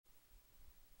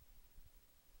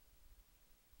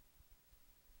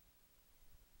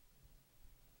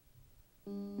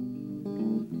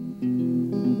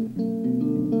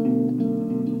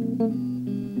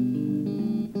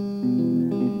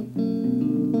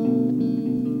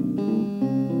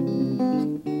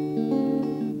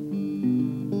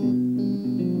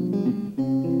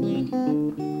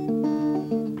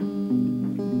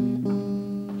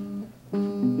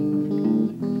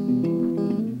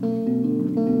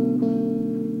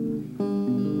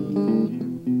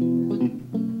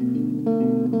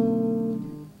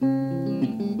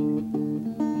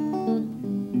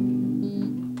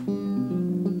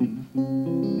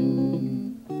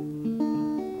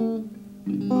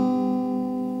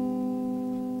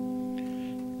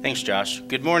Thanks, Josh.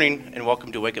 Good morning and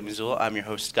welcome to Wake Up Missoula. I'm your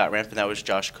host, Scott Ramp, and that was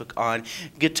Josh Cook on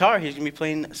guitar. He's going to be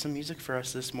playing some music for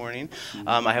us this morning.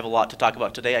 I have a lot to talk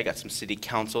about today. I got some city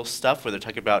council stuff where they're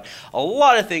talking about a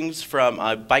lot of things from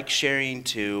bike sharing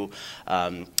to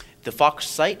the Fox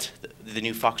site, the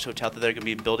new Fox Hotel that they're going to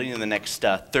be building in the next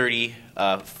 40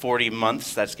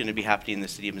 months. That's going to be happening in the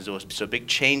city of Missoula. So big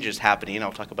changes happening.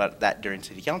 I'll talk about that during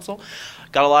city council.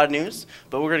 Got a lot of news,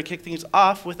 but we're going to kick things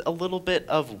off with a little bit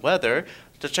of weather.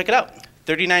 Let's check it out.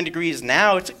 39 degrees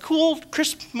now. It's a cool,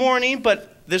 crisp morning,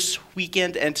 but this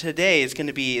weekend and today is going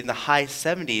to be in the high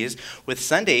 70s, with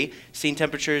Sunday seeing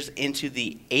temperatures into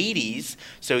the 80s.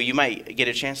 So you might get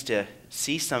a chance to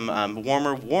see some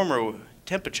warmer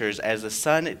temperatures as the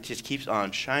sun just keeps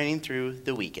on shining through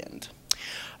the weekend.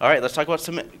 All right, let's talk about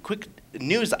some quick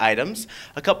news items.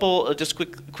 A couple just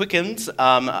quickens.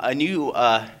 A new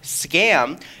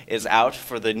scam is out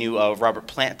for the new Robert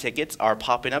Plant tickets are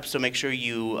popping up, so make sure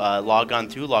you log on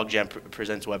through Logjam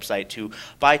Presents website to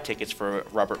buy tickets for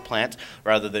Robert Plant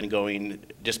rather than going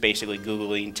just basically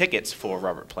Googling tickets for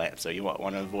Robert Plant. So you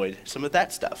want to avoid some of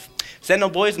that stuff. Sentinel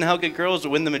boys and Hellgate girls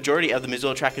win the majority of the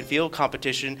Missoula track and field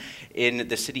competition in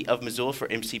the city of Missoula for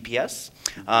MCPS.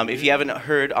 If you haven't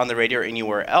heard on the radio or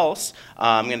anywhere else,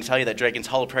 I'm going to tell you that Dragon's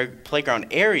Hollow Playground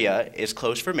area is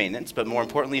closed for maintenance, but more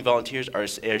importantly, volunteers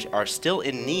are still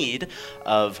in need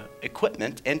of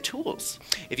equipment and tools.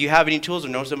 If you have any tools or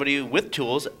know somebody with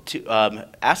tools,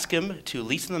 ask him to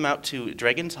lease them out to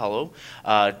Dragon's Hollow,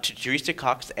 to Teresa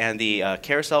Cox and the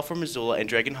Carousel for Missoula and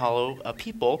Dragon Hollow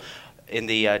people in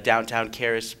the downtown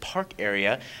Caris Park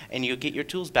area, and you'll get your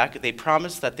tools back. They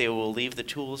promise that they will leave the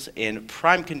tools in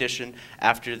prime condition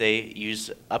after they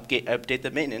update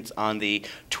the maintenance on the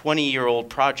 20-year-old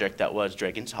project that was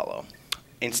Dragon's Hollow.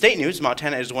 In state news,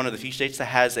 Montana is one of the few states that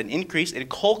has an increase in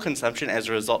coal consumption as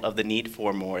a result of the need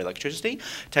for more electricity.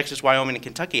 Texas, Wyoming, and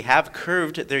Kentucky have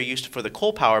curbed their use for the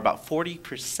coal power about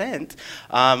 40%.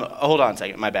 Hold on a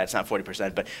second, my bad, it's not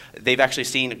 40%, but they've actually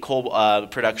seen coal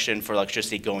production for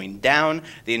electricity going down.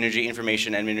 The Energy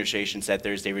Information Administration said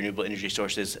Thursday renewable energy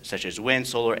sources such as wind,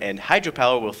 solar, and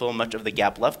hydropower will fill much of the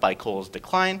gap left by coal's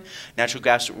decline. Natural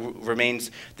gas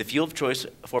remains the fuel of choice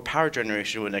for power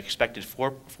generation with an expected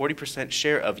 40%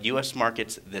 share of U.S.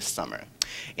 markets this summer.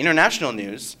 International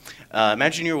news,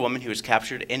 imagine you're a woman who was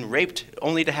captured and raped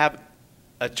only to have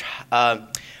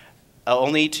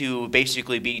only to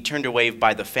basically be turned away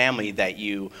by the family that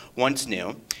you once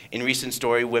knew. In recent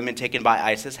story, women taken by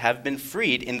ISIS have been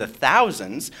freed in the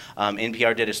thousands.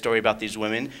 NPR did a story about these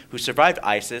women who survived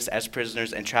ISIS as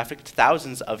prisoners and trafficked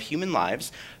thousands of human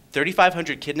lives.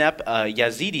 3,500 kidnapped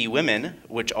Yazidi women,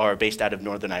 which are based out of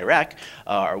northern Iraq,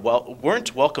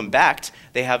 weren't welcome back.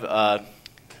 They have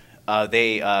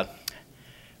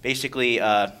basically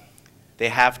they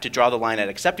have to draw the line at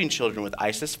accepting children with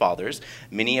ISIS fathers.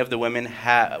 Many of the women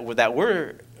that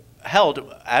were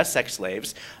held as sex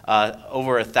slaves,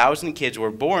 over 1,000 kids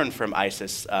were born from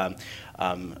ISIS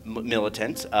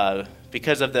militants.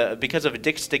 Because of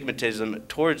stigmatism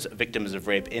towards victims of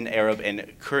rape in Arab and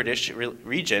Kurdish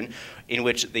region in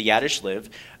which the Yiddish live,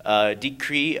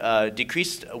 decree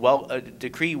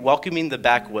welcoming the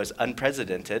back was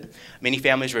unprecedented. Many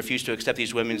families refused to accept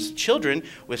these women's children,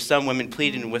 with some women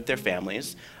pleading with their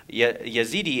families.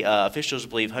 Yazidi officials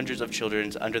believe hundreds of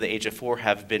children under the age of 4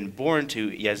 have been born to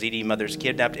Yazidi mothers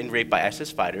kidnapped and raped by ISIS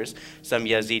fighters. Some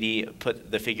Yazidi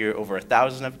put the figure over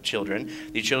 1,000 of children.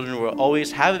 These children will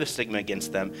always have a stigma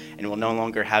against them and will no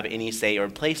longer have any say or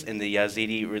place in the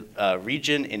Yazidi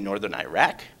region in northern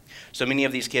Iraq. So many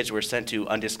of these kids were sent to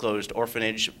undisclosed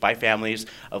orphanage by families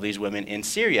of these women in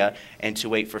Syria and to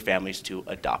wait for families to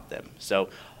adopt them. So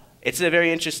it's a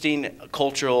very interesting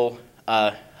cultural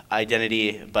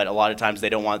identity, but a lot of times they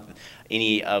don't want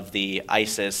any of the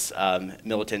ISIS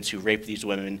militants who rape these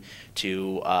women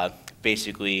to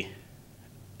basically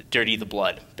dirty the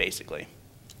blood, basically.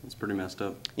 It's pretty messed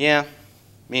up. Yeah.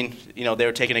 I mean, you know, they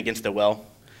were taken against their will,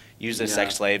 used as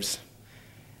sex slaves.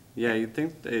 Yeah, you'd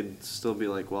think they'd still be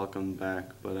like welcomed back,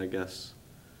 but I guess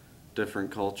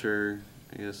different culture.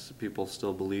 I guess people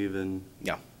still believe in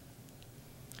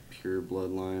pure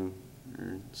bloodline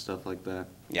or stuff like that.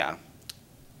 Yeah.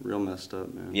 Real messed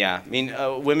up, man. Yeah, I mean,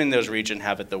 women in those regions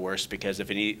have it the worst because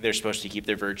they're supposed to keep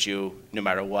their virtue no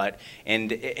matter what,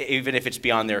 and even if it's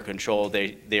beyond their control,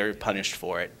 they're punished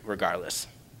for it regardless.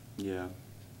 Yeah.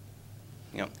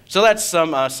 You know, so that's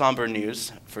some somber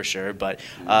news for sure, but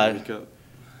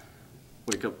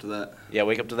wake up to that. Yeah,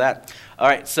 wake up to that. All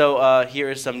right, so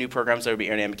here are some new programs that will be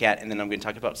airing on MCAT, and then I'm going to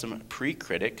talk about some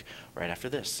Pre-Critic right after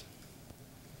this.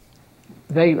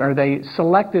 They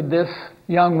selected this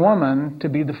young woman to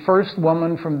be the first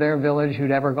woman from their village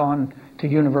who'd ever gone to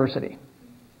university.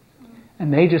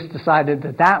 And they just decided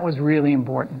that that was really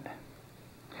important.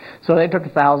 So they took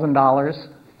 $1,000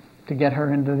 to get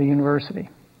her into the university.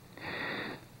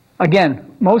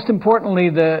 Again, most importantly,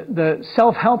 the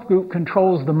self-help group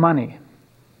controls the money.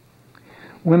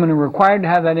 Women are required to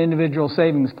have that individual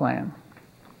savings plan.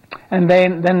 And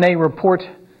then they report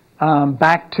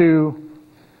back to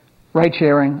ride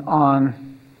sharing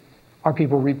on, are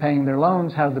people repaying their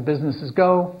loans, how the businesses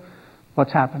go,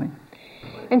 what's happening.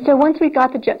 And so once we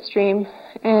got the jet stream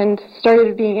and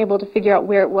started being able to figure out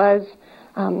where it was,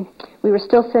 we were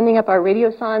still sending up our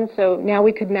radiosondes, so now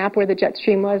we could map where the jet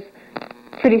stream was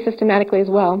pretty systematically as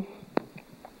well.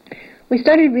 We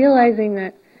started realizing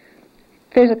that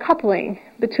there's a coupling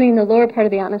between the lower part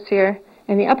of the atmosphere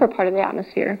and the upper part of the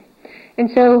atmosphere. And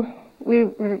so we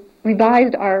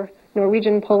revised our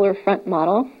Norwegian polar front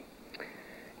model,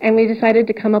 and we decided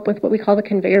to come up with what we call the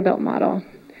conveyor belt model.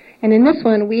 And in this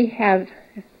one, we have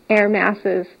air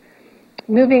masses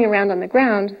moving around on the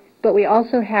ground, but we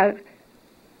also have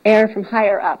air from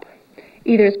higher up,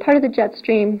 either as part of the jet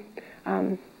stream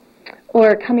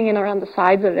or coming in around the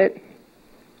sides of it.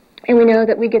 And we know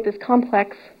that we get this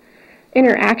complex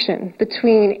interaction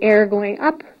between air going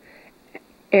up,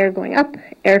 air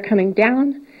coming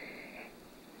down.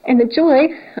 And the joy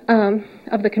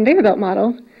of the conveyor belt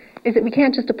model is that we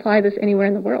can't just apply this anywhere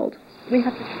in the world. We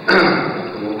have to...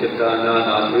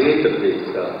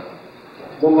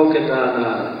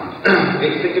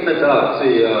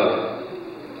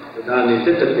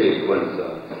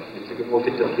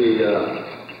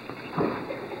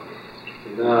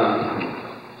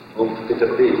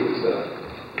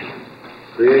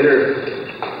 Creator,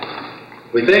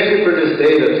 we thank you for this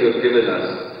day that you have given us,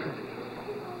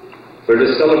 for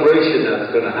this celebration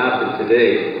that's going to happen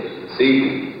today, this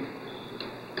evening.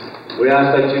 We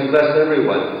ask that you bless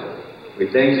everyone. We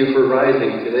thank you for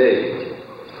rising today,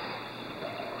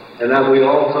 and that we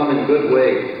all come in good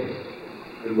way,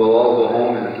 and we'll all go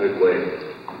home in a good way.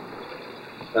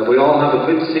 That we all have a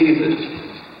good season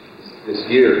this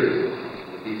year,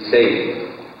 be safe.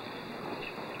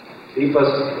 Keep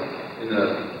us in a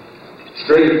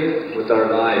straight with our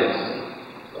lives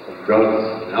of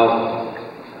drugs and alcohol.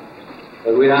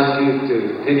 But we ask you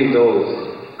to pity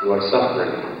those who are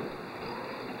suffering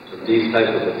from these type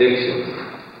of addictions.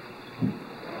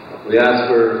 We ask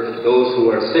for those who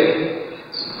are sick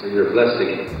for your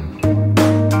blessing.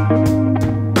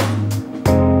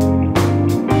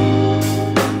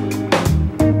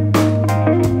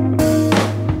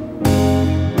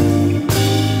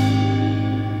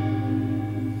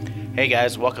 Hey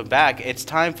guys, welcome back. It's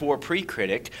time for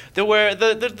Pre-Critic,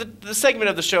 the segment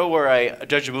of the show where I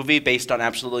judge a movie based on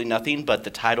absolutely nothing but the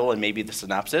title and maybe the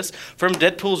synopsis. From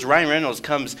Deadpool's Ryan Reynolds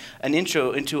comes an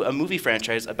intro into a movie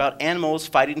franchise about animals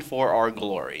fighting for our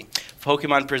glory.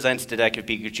 Pokemon presents Detective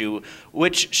Pikachu,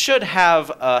 which should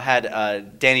have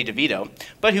had Danny DeVito,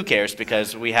 but who cares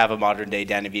because we have a modern-day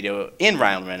Danny DeVito in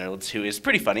Ryan Reynolds, who is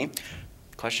pretty funny.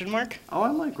 Question mark? Oh,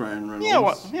 I like Ryan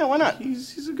Reynolds. Yeah, why not?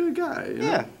 He's a good guy. You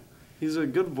know? He's a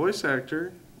good voice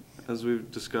actor, as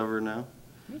we've discovered now.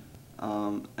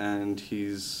 And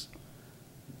he's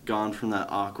gone from that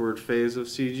awkward phase of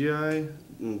CGI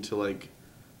into like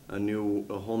a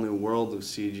whole new world of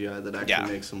CGI that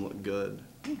actually makes him look good.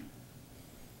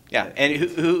 Yeah, and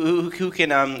who can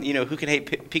who can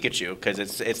hate Pikachu because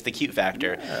it's the cute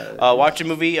factor. Watch a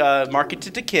movie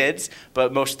marketed to kids,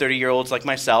 but most 30-year-olds like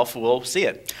myself will see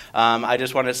it. I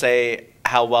just want to say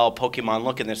how well Pokemon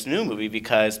look in this new movie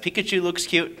because Pikachu looks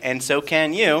cute and so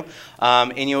can you.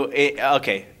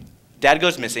 Okay, Dad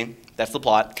goes missing. That's the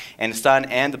plot. And his son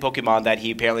and the Pokemon that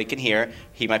he apparently can hear.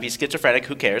 He might be schizophrenic.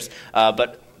 Who cares?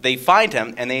 But they find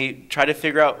him and they try to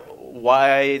figure out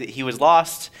why he was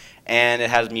lost. And it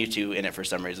has Mewtwo in it for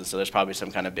some reason, so there's probably some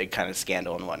kind of big kind of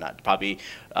scandal and whatnot. Probably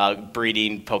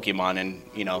breeding Pokemon and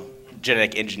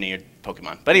genetic engineered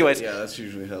Pokemon. But anyways, yeah, that's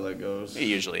usually how that goes. It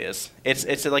usually is. It's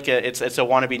a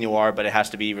wannabe noir, but it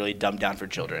has to be really dumbed down for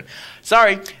children.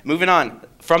 Sorry, moving on.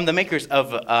 From the makers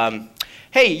of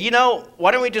hey,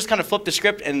 why don't we just kind of flip the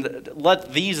script and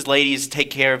let these ladies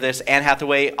take care of this? Anne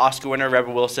Hathaway, Oscar winner,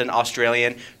 Rebel Wilson,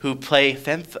 Australian, who play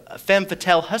femme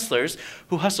fatale hustlers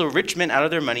who hustle rich men out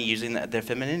of their money using their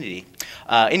femininity.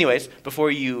 Anyways,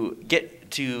 before you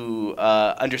get to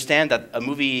understand that a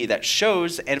movie that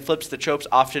shows and flips the tropes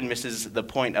often misses the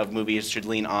point of movies should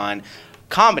lean on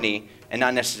comedy and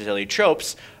not necessarily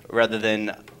tropes rather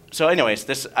than So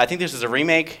anyways, I think this is a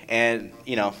remake, and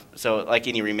so like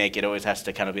any remake, it always has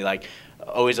to kind of be like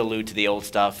always allude to the old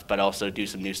stuff, but also do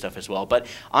some new stuff as well. But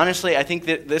honestly, I think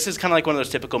that this is kind of like one of those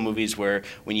typical movies where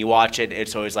when you watch it,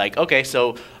 it's always like, okay,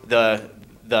 so the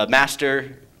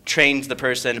master trains the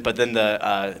person, but then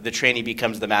the trainee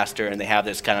becomes the master, and they have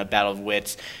this kind of battle of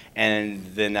wits, and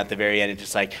then at the very end, it's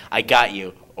just like, I got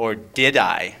you, or did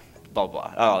I, blah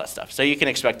blah, all that stuff. So you can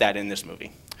expect that in this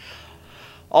movie.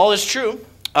 All is true.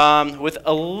 With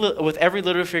every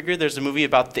little figure, there's a movie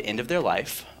about the end of their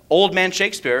life. Old Man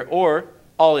Shakespeare, or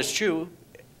All is True,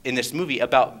 in this movie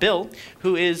about Bill,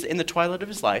 who is in the twilight of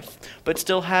his life, but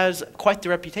still has quite the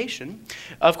reputation.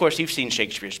 Of course, you've seen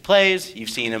Shakespeare's plays, you've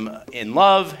seen him in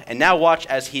Love, and now watch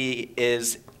as he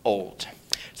is old.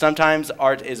 Sometimes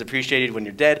art is appreciated when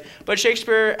you're dead, but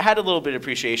Shakespeare had a little bit of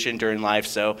appreciation during life,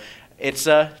 so it's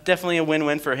definitely a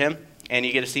win-win for him, and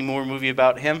you get to see more movie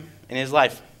about him in his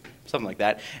life. Something like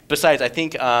that. Besides, I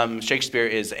think Shakespeare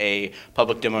is a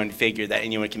public domain figure that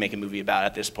anyone can make a movie about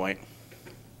at this point.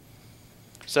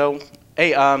 So,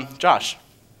 hey, Josh.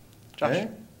 Hey?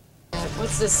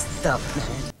 What's this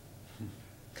stuff?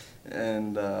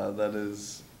 And that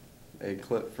is a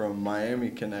clip from Miami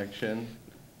Connection.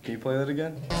 Can you play that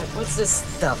again? What's this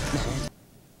stuff?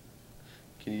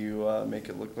 Can you make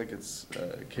it look like it's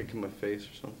a kick in my face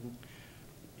or something?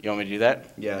 You want me to do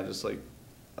that? Yeah, just like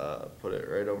put it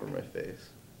right over my face.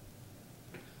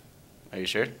 Are you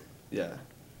sure? Yeah.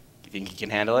 You think you can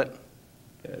handle it?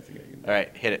 Yeah, I think I can. All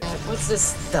right, hit it. What's this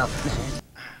stuff?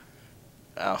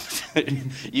 Oh,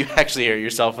 you actually hear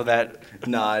yourself with that?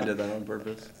 Nah, I did that on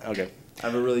purpose. Okay. I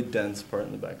have a really dense part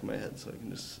in the back of my head, so I can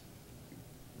just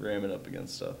ram it up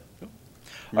against stuff.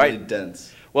 Really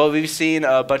dense. Well, we've seen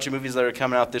a bunch of movies that are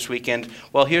coming out this weekend.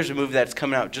 Well, here's a movie that's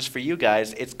coming out just for you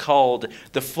guys. It's called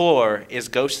The Floor is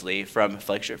Ghostly from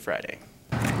Flagship Friday.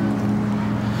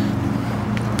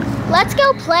 Let's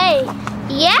go play.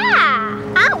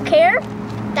 Yeah! I don't care.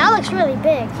 That looks really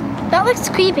big. That looks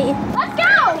creepy. Let's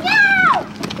go! Yeah!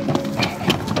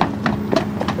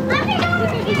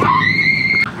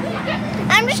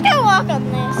 I'm just gonna walk on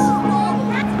this.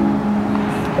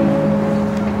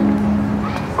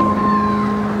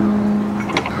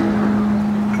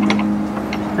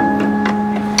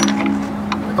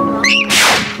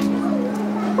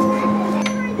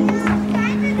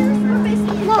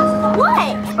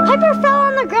 Piper fell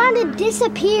on the ground and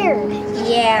disappeared.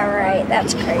 Yeah, right.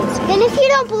 That's crazy. And if you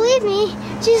don't believe me,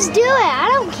 just do it. I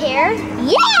don't care.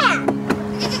 Yeah!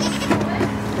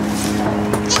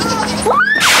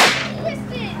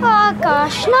 Oh,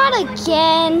 gosh. Not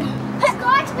again.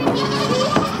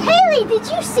 Haley, did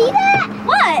you see that?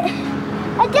 What?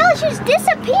 Adele just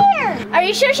disappeared. Are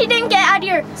you sure she didn't get out of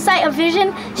your sight of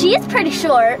vision? She is pretty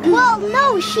short. Well,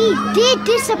 no, she did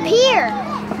disappear.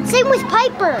 Same with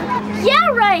Piper. Yeah,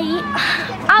 right.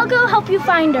 I'll go help you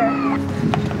find her.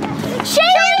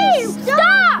 Shady!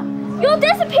 Stop! You'll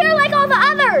disappear like all the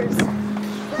others.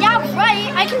 Yeah,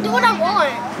 right. I can do what I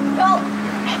want. Go.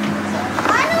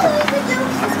 I know who you can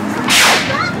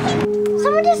do.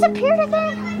 Someone disappeared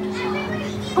again?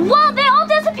 Well, they all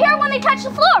disappear when they touch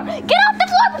the floor. Get off the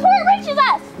floor before it reaches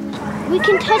us. We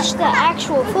can touch the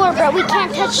actual floor, but we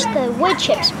can't touch the wood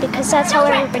chips because that's how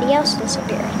everybody else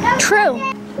disappeared. True.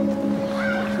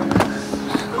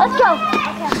 Let's go.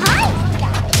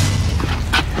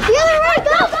 The other way,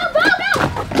 go! Go, go, go!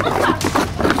 Let's go!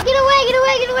 Get away, get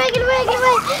away, get away, get away, get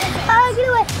away! Get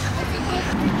away.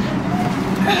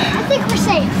 I think we're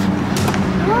safe.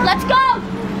 Let's go!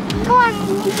 Come on,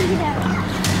 we can get out.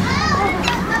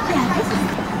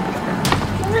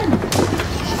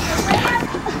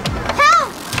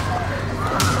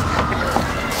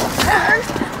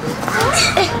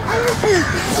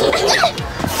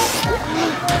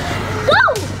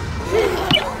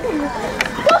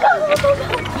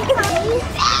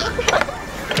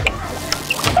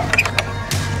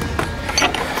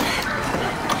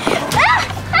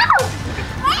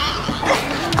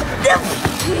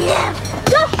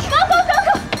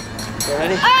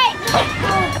 Ready? All right.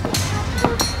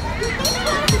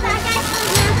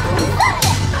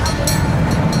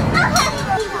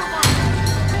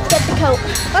 Get the coat.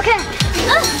 Okay.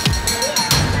 No.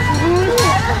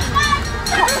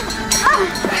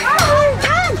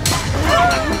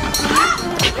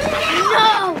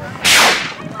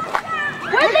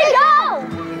 Where'd they go?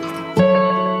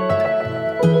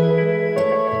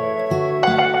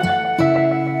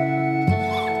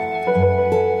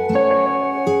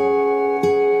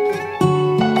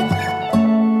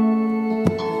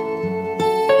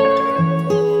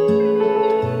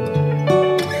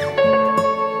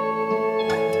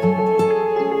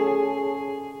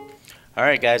 All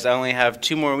right, guys, I only have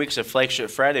 2 more weeks of Flagship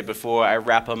Friday before I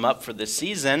wrap them up for the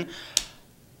season.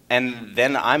 And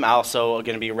then I'm also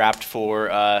going to be wrapped for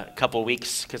a couple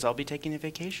weeks because I'll be taking a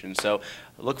vacation. So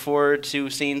look forward to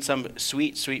seeing some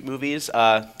sweet, sweet movies.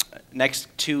 Next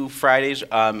 2 Fridays,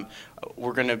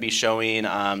 we're going to be showing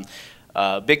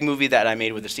a big movie that I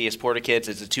made with the CS Porter kids.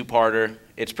 It's a 2-parter.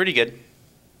 It's pretty good.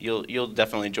 You'll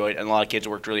definitely enjoy it, and a lot of kids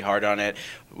worked really hard on it.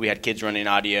 We had kids running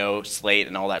audio, slate,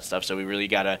 and all that stuff, so we really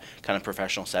got a kind of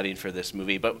professional setting for this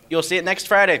movie. But you'll see it next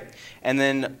Friday, and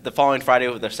then the following Friday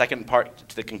with the second part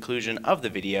to the conclusion of the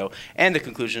video and the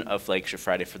conclusion of Flagship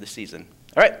Friday for the season.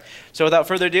 All right, so without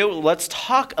further ado, let's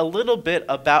talk a little bit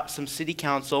about some city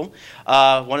council.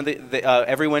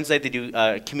 Every Wednesday they do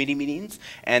committee meetings,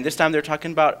 and this time they're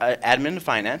talking about admin and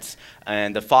finance.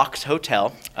 And the Fox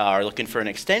Hotel are looking for an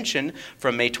extension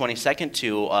from May 22nd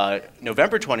to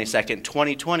November 22nd,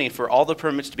 2020 for all the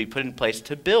permits to be put in place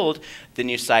to build the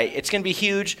new site. It's going to be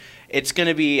huge. It's going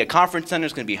to be a conference center.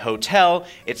 It's going to be a hotel.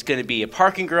 It's going to be a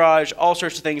parking garage, all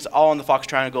sorts of things, all in the Fox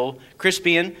Triangle. Chris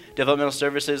Bean, Developmental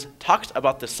Services, talked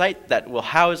about the site that will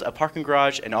house a parking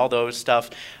garage and all those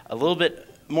stuff. A little bit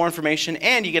more information,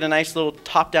 and you get a nice little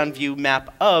top-down view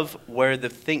map of where the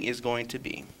thing is going to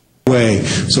be.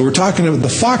 So we're talking about the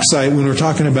Fox site. When we're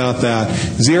talking about that,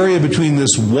 is the area between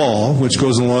this wall, which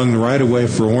goes along the right-of-way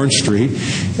for Orange Street,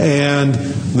 and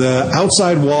the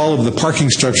outside wall of the parking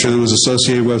structure that was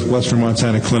associated with Western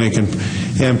Montana Clinic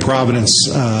and Providence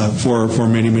for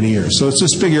many, many years. So it's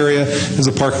this big area. There's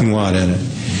a parking lot in it.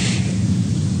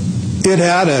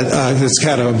 It's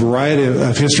had a variety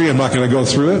of history. I'm not going to go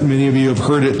through it. Many of you have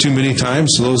heard it too many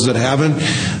times. So those that haven't,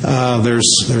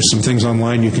 there's some things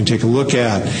online you can take a look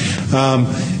at.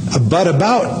 But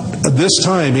about this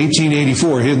time,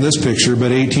 1884, in this picture,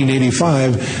 but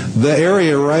 1885, the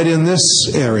area right in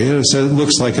this area, so it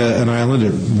looks like an island.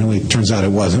 It really turns out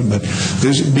it wasn't, but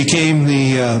this became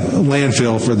the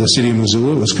landfill for the city of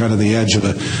Missoula. It was kind of the edge of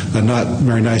a not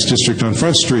very nice district on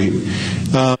Front Street.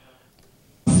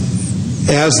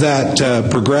 As that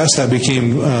progressed, that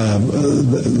became,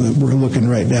 we're looking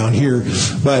right down here,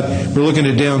 but we're looking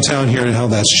at downtown here and how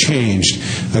that's changed.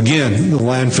 Again, the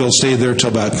landfill stayed there till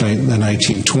about the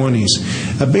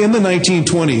 1920s. In the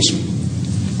 1920s,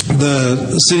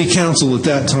 the city council at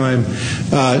that time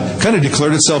kind of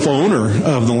declared itself owner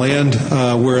of the land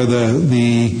where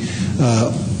the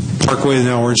Parkway,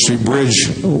 now Orange Street Bridge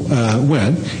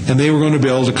went, and they were going to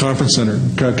build a conference center,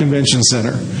 a convention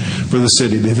center for the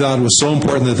city. They thought it was so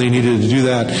important that they needed to do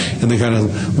that, and they kind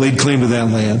of laid claim to that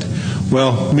land.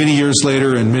 Well, many years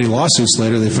later and many lawsuits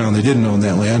later, they found they didn't own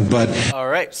that land. But all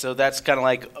right, so that's kind of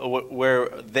like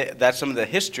that's some of the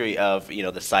history of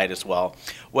the site as well.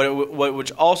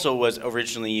 Which also was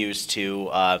originally used to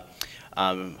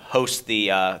host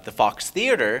the Fox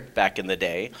Theater back in the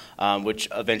day, which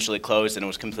eventually closed and it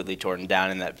was completely torn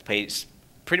down, and that place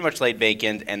pretty much laid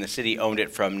vacant, and the city owned it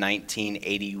from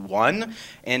 1981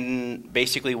 and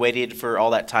basically waited for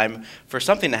all that time for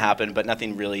something to happen, but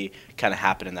nothing really kind of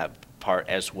happened in that part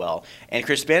as well. And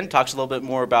Chris Ben talks a little bit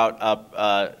more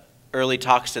about early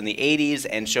talks in the 80s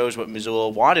and shows what Missoula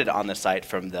wanted on the site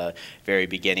from the very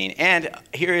beginning. And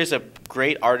here is a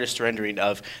great artist rendering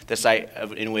of the site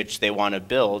in which they want to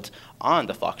build on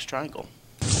the Fox Triangle.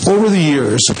 Over the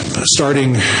years,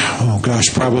 starting,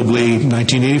 probably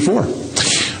 1984,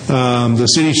 the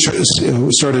city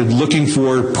started looking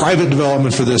for private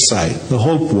development for this site. The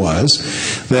hope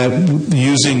was that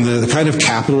using the kind of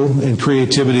capital and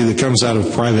creativity that comes out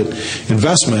of private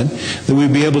investment, that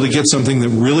we'd be able to get something that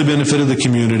really benefited the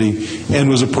community and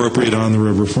was appropriate on the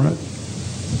riverfront.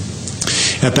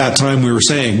 At that time, we were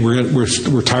saying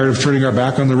we're tired of turning our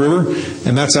back on the river,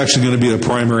 and that's actually going to be the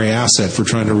primary asset for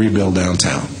trying to rebuild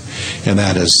downtown, and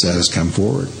that has come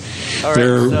forward. All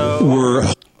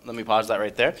right, let me pause that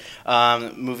right there.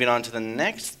 Moving on to the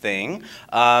next thing.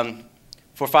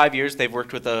 For 5 years, they've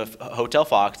worked with the Hotel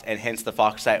Fox, and hence the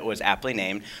Fox site was aptly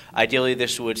named. Ideally,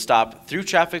 this would stop through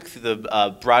traffic through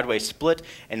the Broadway split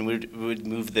and would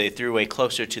move the throughway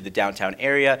closer to the downtown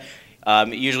area.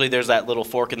 Usually there's that little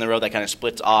fork in the road that kind of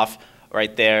splits off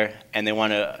right there, and they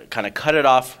want to kind of cut it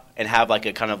off and have like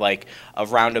a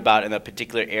roundabout in a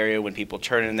particular area when people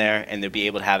turn in there, and they'll be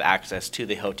able to have access to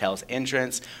the hotel's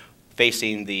entrance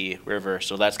facing the river.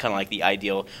 So that's kind of like the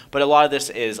ideal. But a lot of this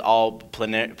is all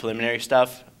preliminary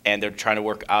stuff, and they're trying to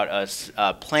work out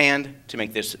a plan to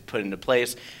make this put into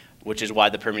place, which is why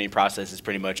the permitting process is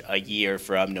pretty much a year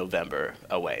from November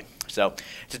away. So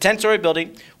it's a 10-story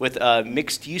building with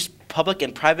mixed-use public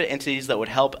and private entities that would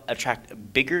help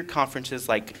attract bigger conferences.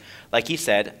 Like he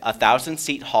said, a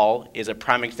 1,000-seat hall is a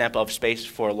prime example of space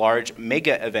for large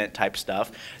mega event type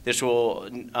stuff. This will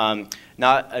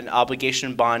not an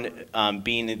obligation bond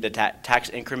being the tax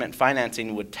increment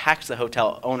financing would tax the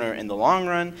hotel owner in the long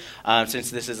run.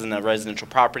 Since this isn't a residential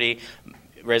property,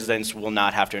 residents will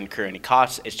not have to incur any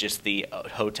costs. It's just the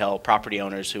hotel property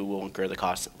owners who will incur the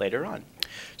costs later on.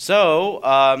 So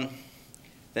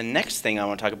the next thing I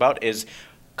want to talk about is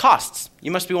costs.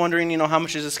 You must be wondering, how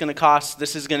much is this going to cost?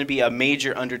 This is going to be a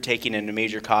major undertaking and a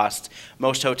major cost.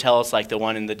 Most hotels, like the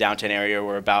one in the downtown area,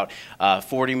 were about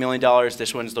 $40 million.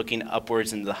 This one's looking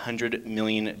upwards in the $100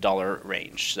 million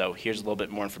range. So here's a little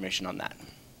bit more information on that.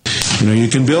 You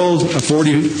can build a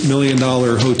 $40 million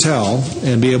hotel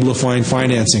and be able to find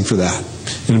financing for that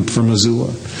for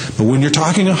Missoula. But when you're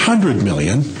talking $100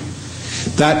 million,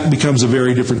 that becomes a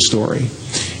very different story.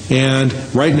 And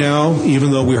right now,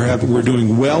 even though we're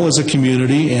doing well as a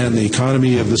community and the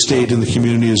economy of the state and the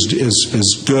community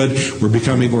is good,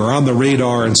 we're on the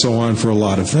radar and so on for a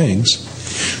lot of things.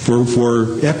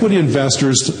 For equity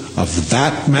investors of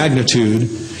that magnitude,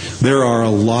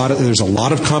 there's a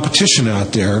lot of competition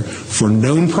out there for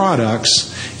known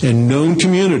products and known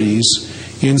communities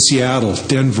in Seattle,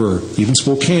 Denver, even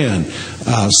Spokane,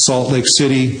 Salt Lake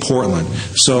City, Portland.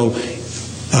 So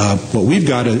what we've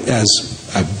got, as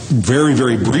I very,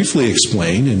 very briefly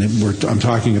explained, and I'm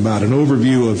talking about an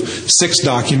overview of 6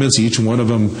 documents, each one of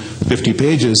them 50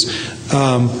 pages,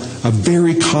 a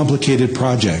very complicated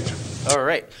project. All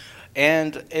right.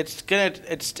 And it's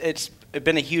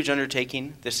been a huge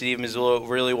undertaking. The city of Missoula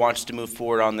really wants to move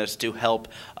forward on this to help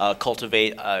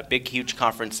cultivate a big, huge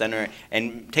conference center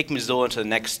and take Missoula to the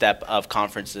next step of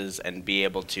conferences and be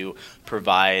able to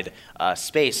provide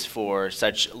space for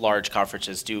such large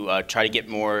conferences to try to get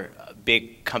more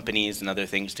big companies and other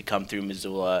things to come through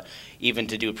Missoula, even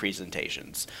to do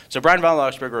presentations. So Brian von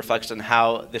Loxberg reflects on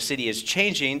how the city is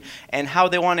changing and how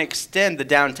they want to extend the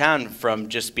downtown from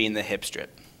just being the hip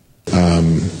strip.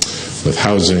 With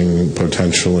housing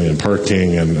potentially and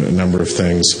parking and a number of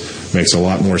things, makes a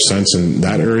lot more sense in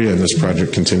that area, and this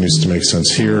project continues to make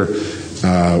sense here.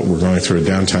 We're going through a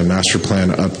downtown master plan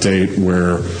update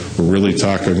where we're really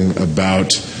talking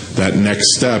about that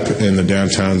next step in the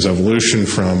downtown's evolution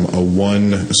from a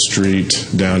one-street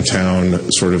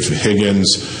downtown sort of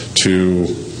Higgins to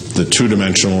the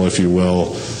two-dimensional, if you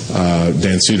will.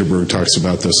 Dan Cederberg talks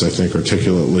about this, I think,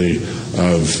 articulately,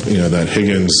 of that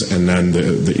Higgins and then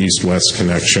the east-west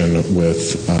connection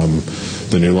with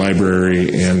the new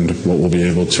library and what we'll be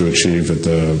able to achieve at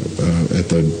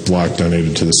the block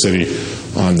donated to the city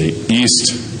on the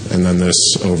east, and then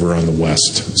this over on the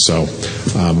west. So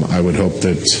I would hope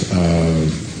that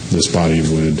this body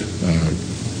would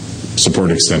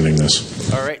support extending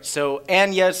this. All right. So,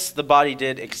 and yes, the body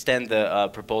did extend the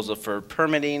proposal for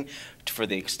permitting for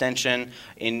the extension.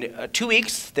 In 2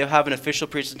 weeks, they'll have an official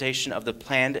presentation of the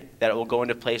plan that will go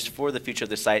into place for the future of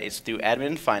the site. It's through admin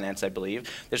and finance, I believe.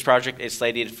 This project is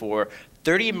slated for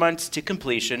 30 months to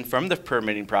completion from the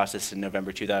permitting process in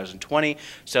November 2020.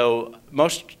 So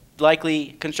most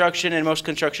likely construction, and most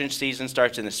construction season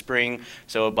starts in the spring,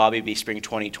 so it'll probably be spring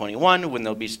 2021 when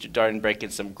they'll be starting breaking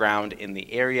some ground in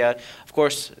the area. Of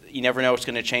course, you never know what's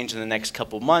going to change in the next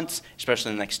couple months,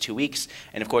 especially in the next 2 weeks.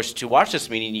 And of course, to watch this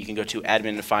meeting, you can go to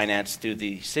admin and finance through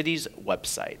the city's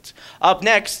website. Up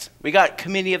next, we got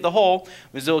Committee of the Whole.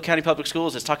 Missoula County Public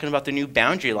Schools is talking about the new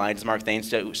boundary lines. Mark Thanes,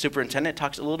 the superintendent,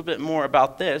 talks a little bit more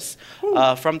about this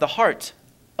from the heart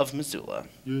of Missoula.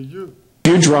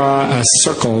 If you draw a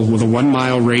circle with a 1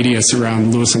 mile radius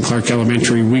around Lewis and Clark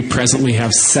Elementary, we presently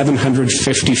have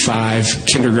 755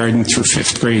 kindergarten through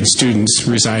 5th grade students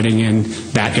residing in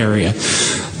that area.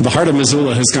 The heart of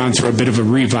Missoula has gone through a bit of a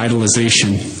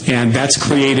revitalization, and that's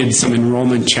created some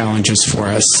enrollment challenges for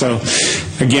us. So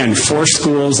again, 4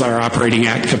 schools are operating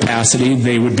at capacity.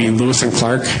 They would be Lewis and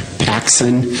Clark,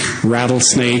 Paxson,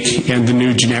 Rattlesnake, and the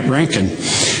new Jeanette Rankin.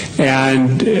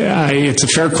 And it's a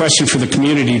fair question for the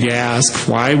community to ask,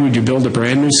 why would you build a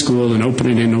brand new school and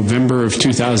open it in November of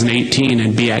 2018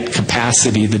 and be at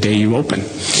capacity the day you open?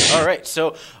 All right,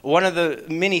 so one of the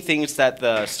many things that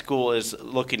the school is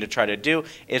looking to try to do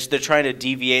is they're trying to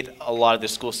deviate a lot of the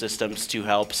school systems to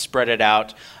help spread it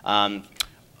out. One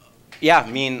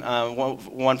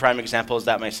prime example is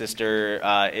that my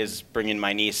sister is bringing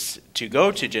my niece to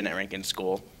go to Jeanette Rankin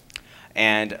School.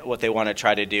 And what they want to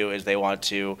try to do is they want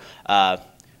to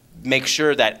make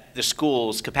sure that the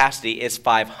school's capacity is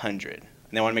 500.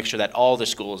 And they want to make sure that all the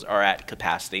schools are at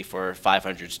capacity for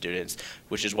 500 students,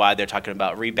 which is why they're talking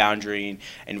about rebounding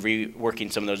and reworking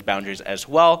some of those boundaries as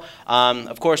well.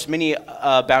 Of course, many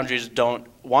boundaries don't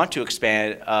want to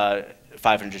expand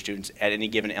 500 students at any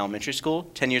given elementary school.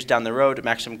 10 years down the road,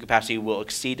 maximum capacity will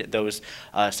exceed those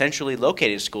centrally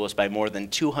located schools by more than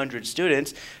 200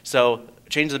 students. So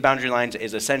changing the boundary lines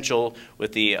is essential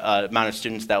with the amount of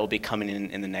students that will be coming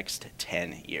in the next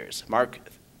 10 years. Mark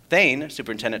Thane,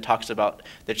 superintendent, talks about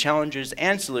the challenges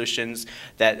and solutions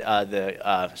that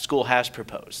the school has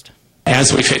proposed.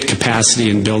 As we've hit capacity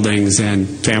in buildings and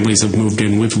families have moved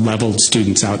in, we've leveled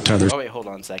students out to other. Oh wait, hold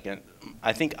on a second.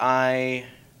 I think did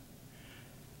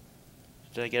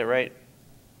I get it right?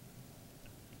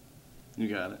 You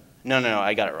got it. No,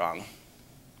 I got it wrong.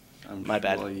 My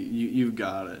bad. Well, you've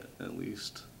got it, at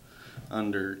least,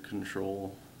 under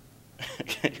control.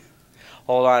 Okay.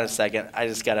 Hold on a second. I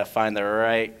just got to find the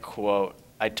right quote.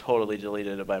 I totally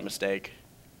deleted it by mistake.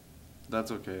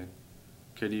 That's okay.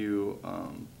 Could you,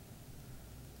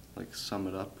 like, sum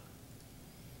it up?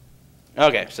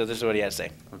 Okay, so this is what he has to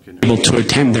say. Okay, Able to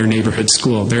attend their neighborhood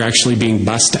school. They're actually being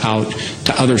bused out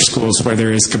to other schools where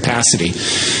there is capacity.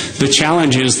 The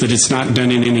challenge is that it's not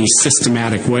done in any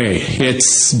systematic way.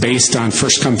 It's based on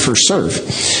first come, first serve.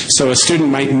 So a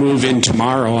student might move in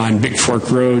tomorrow on Big Fork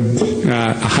Road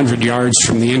 100 yards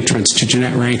from the entrance to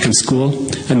Jeanette Rankin School,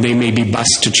 and they may be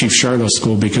bused to Chief Charlo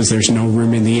School because there's no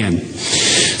room in the inn.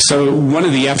 So one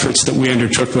of the efforts that we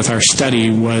undertook with our study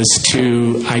was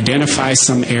to identify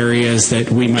some areas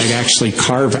that we might actually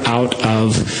carve out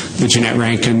of the Jeanette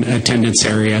Rankin attendance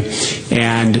area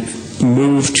and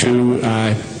move to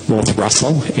both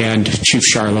Russell and Chief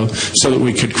Charlo so that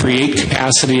we could create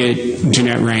capacity at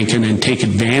Jeanette Rankin and take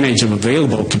advantage of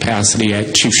available capacity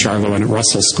at Chief Charlo and at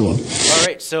Russell School. All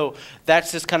right, so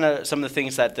that's just kind of some of the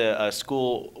things that the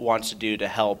school wants to do to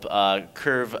help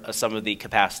curve some of the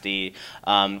capacity.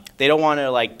 They don't want to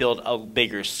like build a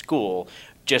bigger school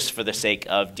just for the sake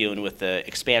of dealing with the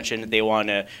expansion. They want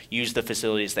to use the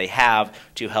facilities they have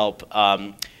to help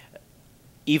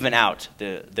even out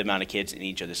the amount of kids in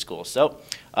each of the schools. So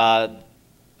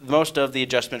most of the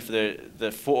adjustment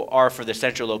are for the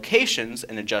central locations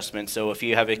and adjustments. So if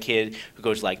you have a kid who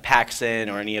goes like Paxson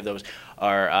or any of those,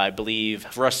 or I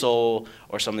believe Russell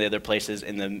or some of the other places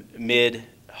in the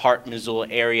Up Missoula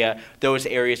area, those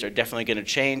areas are definitely going to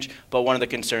change. But one of the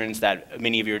concerns that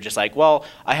many of you are just like, well,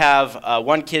 I have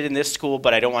one kid in this school,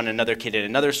 but I don't want another kid in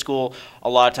another school. A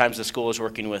lot of times the school is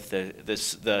working with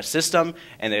the system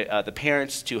and the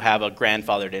parents to have a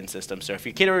grandfathered in system. So if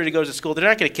your kid already goes to school, they're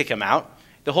not going to kick him out.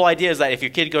 The whole idea is that if your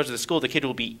kid goes to the school, the kid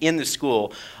will be in the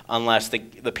school unless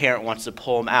the parent wants to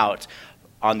pull him out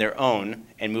on their own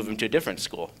and move him to a different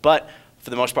school. But for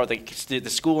the most part, the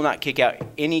school will not kick out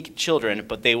any children,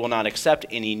 but they will not accept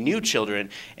any new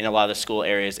children in a lot of the school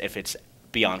areas if it's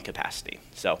beyond capacity.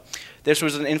 So this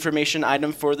was an information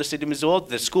item for the City of Missoula.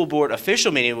 The school board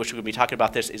official meeting, which we're going to be talking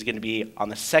about this, is going to be on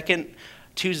the second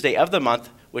Tuesday of the month,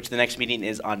 which the next meeting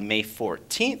is on May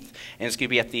 14th. And it's going to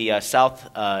be at the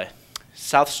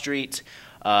South Street,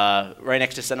 right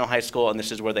next to Sentinel High School, and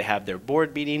this is where they have their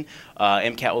board meeting.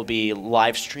 MCAT will be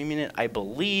live streaming it, I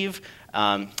believe.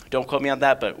 Don't quote me on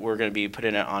that, but we're going to be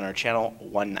putting it on our channel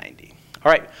 190.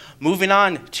 All right, moving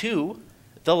on to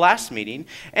the last meeting,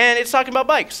 and it's talking about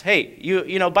bikes. Hey,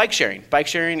 you know, bike sharing. Bike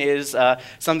sharing is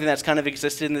something that's kind of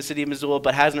existed in the City of Missoula,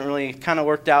 but hasn't really kind of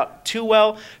worked out too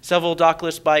well. Several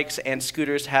dockless bikes and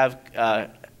scooters have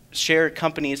share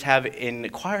companies have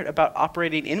inquired about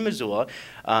operating in Missoula.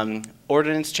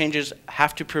 Ordinance changes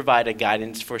have to provide a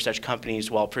guidance for such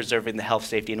companies while preserving the health,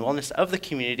 safety, and wellness of the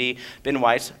community. Ben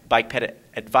Weiss, bike ped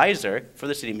advisor for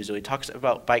the City of Missoula, talks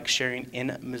about bike sharing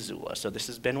in Missoula. So this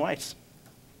is Ben Weiss.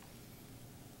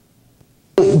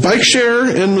 Bike share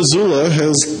in Missoula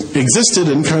has existed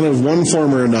in kind of one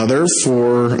form or another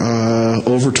for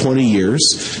over 20 years.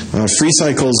 Free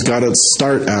Cycles got its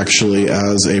start actually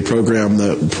as a program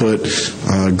that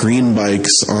put green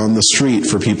bikes on the street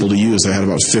for people to use. They had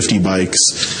about 50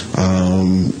 bikes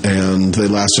and they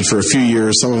lasted for a few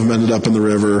years. Some of them ended up in the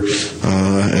river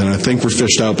and I think were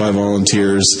fished out by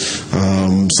volunteers.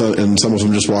 And some of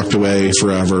them just walked away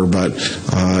forever. But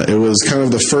it was kind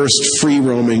of the first free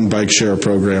roaming bike share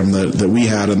program that we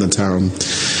had in the town.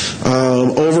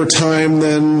 Over time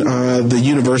then, the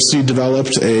university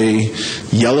developed a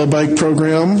yellow bike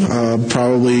program,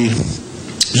 probably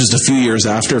just a few years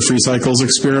after Free Cycles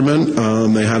experiment.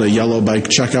 They had a yellow bike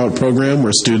checkout program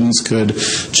where students could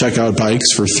check out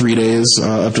bikes for 3 days,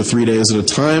 up to 3 days at a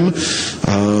time.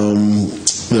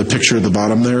 the picture at the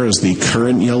bottom there is the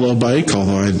current yellow bike,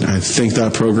 although I think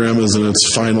that program is in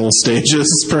its final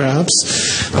stages,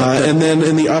 perhaps. And then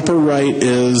in the upper right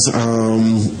is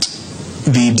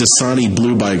the Dasani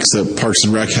blue bikes that Parks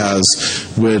and Rec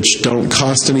has, which don't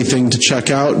cost anything to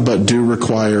check out, but do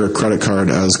require a credit card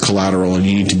as collateral, and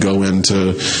you need to go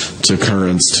into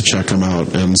Currents to check them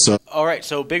out. And so, all right,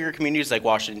 so bigger communities like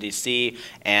Washington, D.C.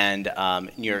 and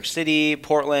New York City,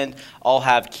 Portland, all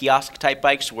have kiosk-type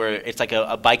bikes where it's like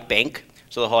a bike bank.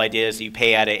 So the whole idea is you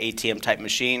pay at an ATM-type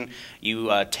machine, you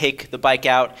take the bike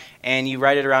out, and you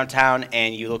ride it around town,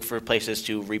 and you look for places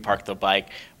to repark the bike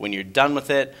when you're done with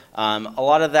it. A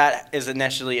lot of that isn't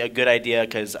necessarily a good idea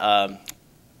because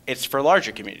it's for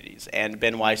larger communities. And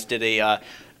Ben Weiss did a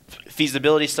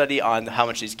feasibility study on how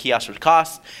much these kiosks would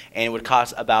cost, and it would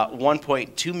cost about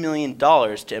 $1.2 million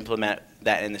to implement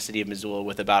that in the city of Missoula,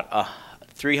 with about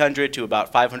 $300,000 to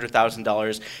about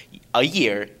 $500,000 a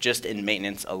year just in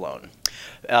maintenance alone.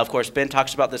 Of course, Ben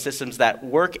talks about the systems that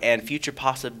work and future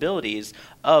possibilities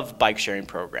of bike sharing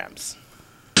programs.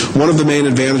 One of the main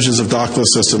advantages of dockless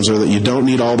systems are that you don't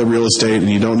need all the real estate and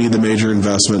you don't need the major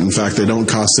investment. In fact, they don't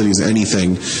cost cities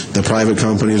anything. The private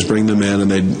companies bring them in and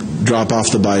they drop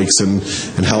off the bikes and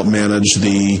help manage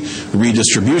the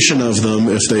redistribution of them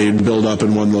if they build up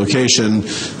in one location,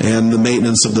 and the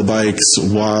maintenance of the bikes,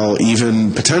 while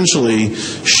even potentially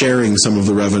sharing some of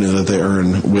the revenue that they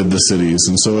earn with the cities.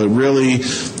 And so it really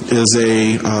is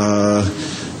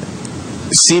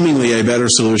seemingly a better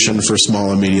solution for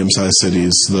small and medium-sized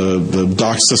cities. The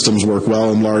dock systems work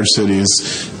well in large cities.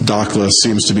 Dockless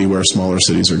seems to be where smaller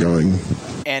cities are going.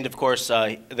 And of course,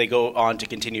 they go on to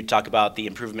continue to talk about the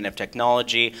improvement of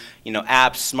technology,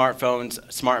 apps, smartphones,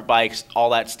 smart bikes, all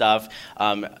that stuff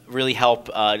really help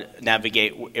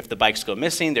navigate. If the bikes go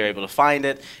missing, they're able to find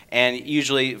it. And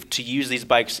usually to use these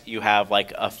bikes, you have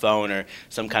like a phone or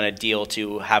some kind of deal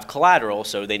to have collateral,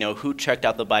 so they know who checked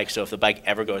out the bike. So if the bike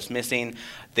ever goes missing,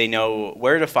 they know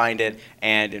where to find it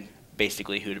and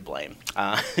basically who to blame.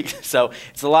 So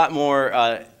it's a lot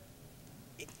more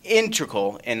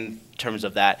integral in terms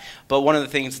of that. But one of the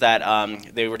things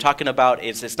that they were talking about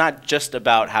is it's not just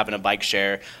about having a bike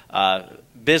share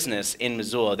business in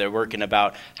Missoula. They're working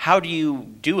about how do you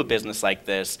do a business like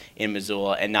this in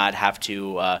Missoula and not have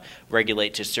to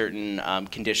regulate to certain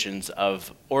conditions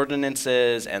of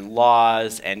ordinances and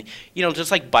laws, and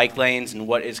just like bike lanes and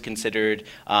what is considered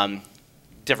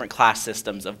different class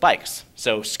systems of bikes.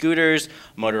 So scooters,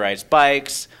 motorized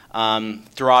bikes,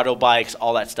 throttle bikes,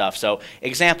 all that stuff. So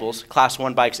examples, class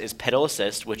 1 bikes is pedal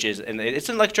assist, which is it's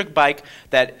an electric bike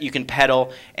that you can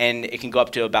pedal, and it can go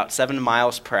up to about 7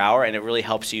 miles per hour, and it really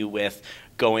helps you with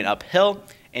going uphill.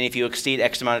 And if you exceed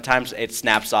X amount of times, it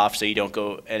snaps off so you don't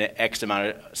go an X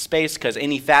amount of space, because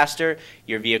any faster,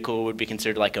 your vehicle would be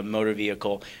considered like a motor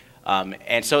vehicle.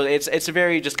 And so it's a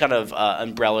very just kind of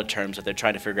umbrella terms that they're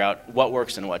trying to figure out what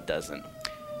works and what doesn't.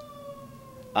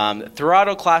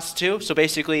 Throttle class 2, so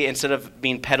basically instead of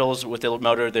being pedals with the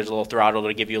motor, there's a little throttle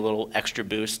to give you a little extra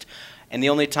boost. And the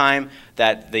only time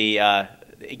that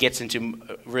it gets into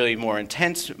really more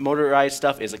intense motorized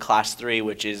stuff is a class 3,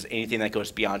 which is anything that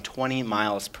goes beyond 20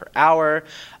 miles per hour.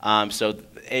 So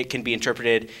it can be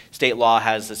interpreted, state law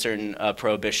has a certain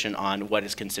prohibition on what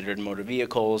is considered motor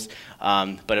vehicles,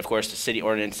 but of course the city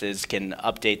ordinances can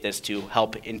update this to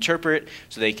help interpret,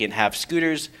 so they can have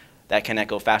scooters that cannot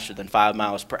go faster than 5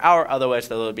 miles per hour, otherwise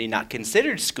they'll be not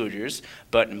considered scooters,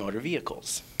 but motor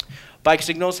vehicles. Bike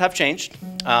signals have changed.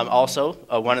 Also,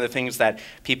 one of the things that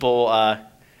people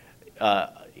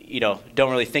don't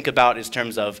really think about in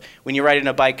terms of when you're riding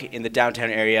a bike in the downtown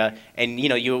area, and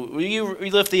you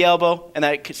lift the elbow, and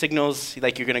that signals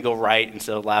like you're going to go right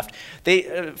instead of left.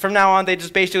 From now on, they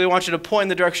just basically want you to point in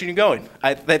the direction you're going.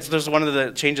 That's one of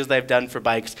the changes they've done for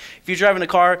bikes. If you're driving a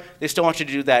car, they still want you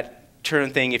to do that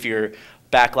turn thing if your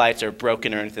backlights are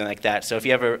broken or anything like that. So if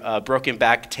you have a broken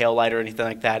back tail light or anything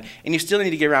like that, and you still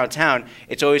need to get around town,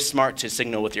 it's always smart to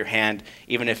signal with your hand,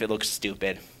 even if it looks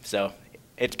stupid. So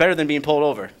it's better than being pulled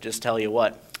over, just tell you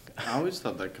what. I always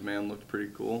thought that command looked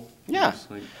pretty cool. Yeah.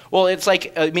 Well, it's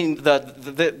like, I mean,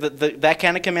 that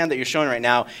kind of command that you're showing right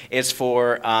now is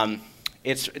for,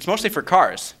 it's mostly for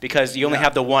cars, because you only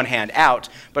have the one hand out.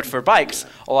 But for bikes,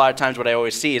 a lot of times what I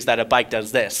always see is that a bike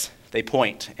does this. They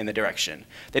point in the direction.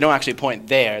 They don't actually point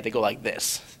there. They go like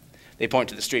this. They point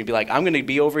to the street and be like, I'm going to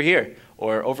be over here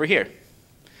or over here.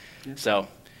 Yeah. So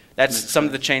that's some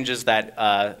of the changes that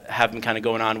have been kind of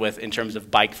going on with in terms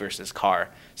of bike versus car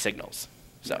signals.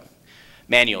 So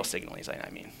manual signaling, I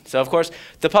mean. So of course,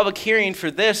 the public hearing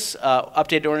for this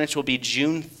updated ordinance will be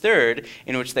June 3rd,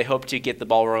 in which they hope to get the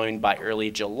ball rolling by early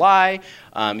July.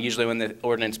 Usually when the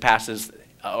ordinance passes,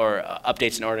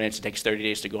 updates an ordinance, it takes 30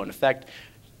 days to go into effect.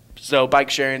 So bike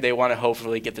sharing, they want to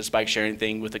hopefully get this bike sharing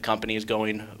thing with the companies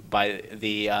going by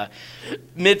the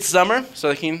midsummer, so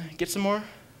they can get some more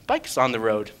bikes on the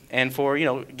road, and for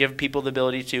give people the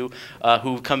ability to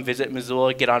who come visit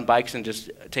Missoula, get on bikes and just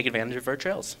take advantage of our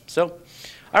trails. So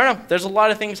I don't know, there's a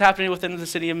lot of things happening within the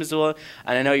city of Missoula,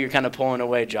 and I know you're kind of pulling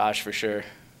away, Josh, for sure.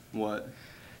 What?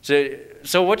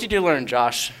 So what did you learn,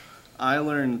 Josh? I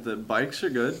learned that bikes are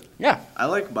good. Yeah. I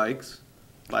like bikes.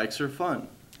 Bikes are fun.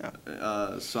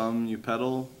 Yeah. Some you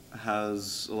pedal,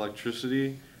 has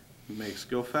electricity, makes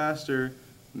go faster,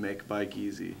 make bike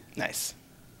easy. Nice.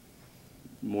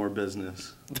 More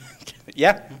business.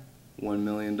 Yeah. $1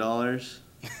 million.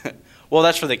 Well,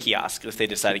 that's for the kiosk, if they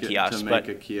decide a kiosk. To make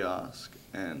a kiosk,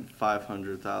 and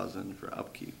 $500,000 for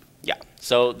upkeep. Yeah.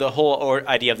 So the whole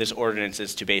idea of this ordinance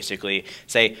is to basically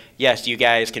say, yes, you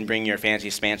guys can bring your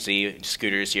fancy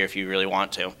scooters here if you really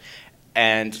want to,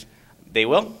 and they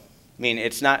will. I mean,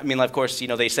 it's not. I mean, of course,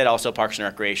 they said also Parks and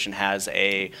Recreation has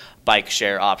a bike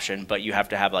share option, but you have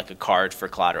to have like a card for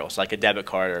collateral, so like a debit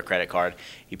card or a credit card.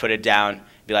 You put it down,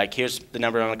 be like, here's the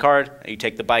number on the card. You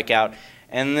take the bike out,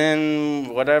 and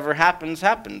then whatever happens,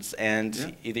 happens.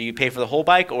 And either you pay for the whole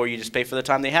bike or you just pay for the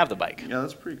time they have the bike. Yeah,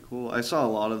 that's pretty cool. I saw a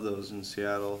lot of those in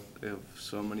Seattle. They have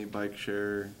so many bike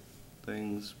share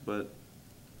things, but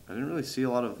I didn't really see a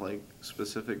lot of like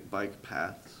specific bike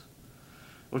paths.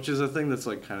 Which is a thing that's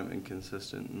like kind of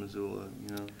inconsistent in Missoula,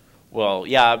 Well,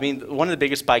 yeah, I mean, one of the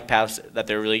biggest bike paths that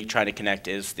they're really trying to connect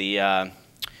is the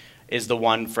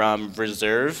one from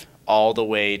Reserve all the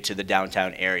way to the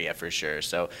downtown area for sure.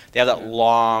 So they have that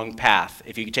long path.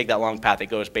 If you take that long path, it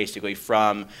goes basically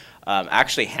from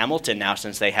actually Hamilton now,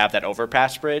 since they have that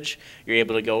overpass bridge. You're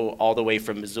able to go all the way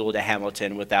from Missoula to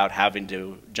Hamilton without having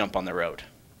to jump on the road.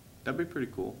 That'd be pretty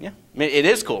cool. Yeah, I mean, it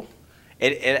is cool.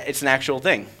 It's an actual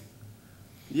thing.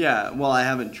 Yeah, well, I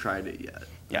haven't tried it yet.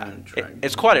 Yeah,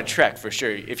 it's quite a trek for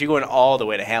sure. If you're going all the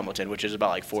way to Hamilton, which is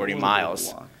about like 40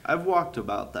 miles. I've walked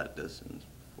about that distance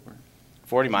before.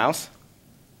 40 miles?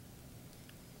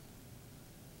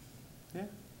 Yeah.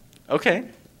 Okay.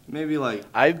 Maybe like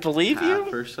I believe half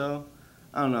you or so.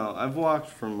 I don't know. I've walked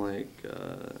from like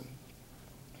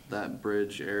that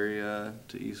bridge area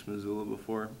to East Missoula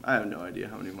before. I have no idea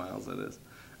how many miles that is.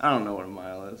 I don't know what a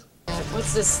mile is.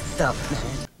 What's this stuff,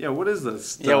 man? Yeah, what is this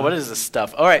stuff? Yeah, what is this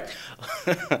stuff? All right.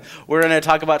 We're going to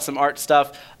talk about some art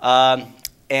stuff.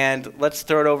 And let's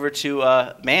throw it over to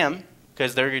Ma'am,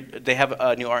 because they have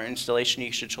a new art installation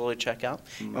you should totally check out.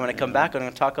 And when I come back, I'm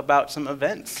going to talk about some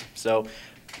events. So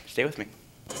stay with me.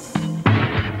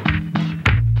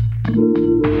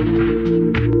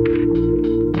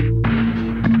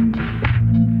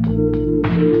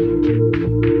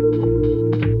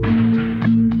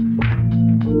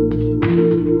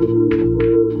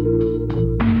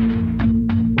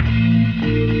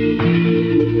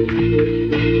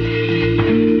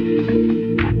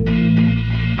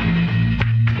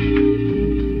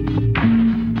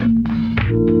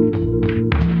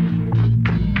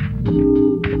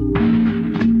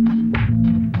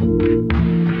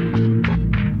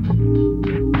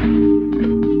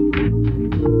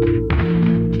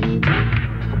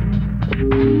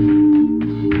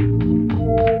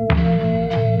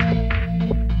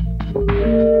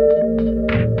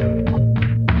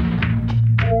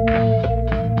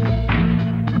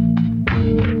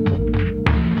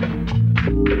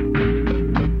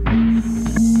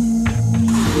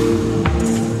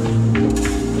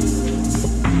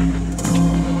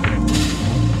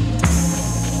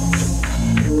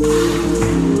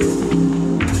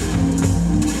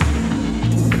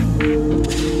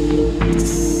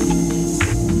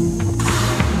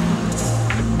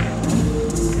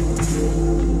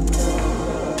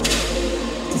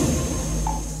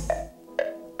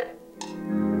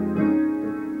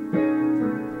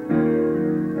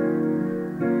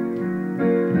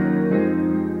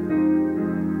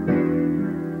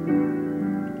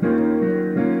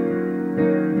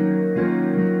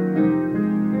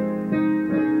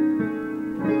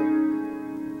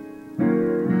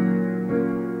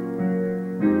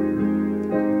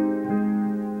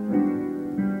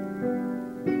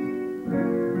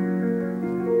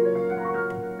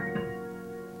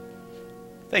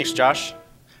 Thanks, Josh.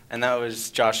 And that was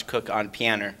Josh Cook on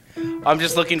piano. I'm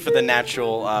just looking for the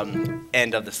natural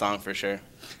end of the song for sure.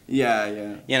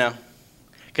 Yeah. You know,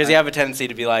 because you have a tendency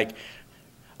to be like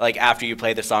after you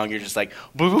play the song, you're just like,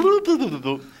 boo, boo, boo, boo, boo,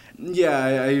 boo. Yeah,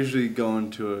 I usually go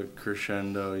into a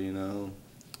crescendo. You know,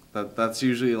 that's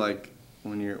usually like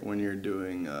when you're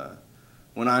doing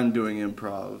when I'm doing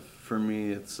improv. For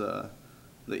me, it's the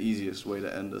easiest way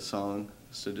to end a song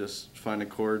is to just find a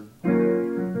chord.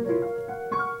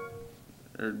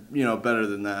 or you know, better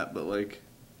than that, but like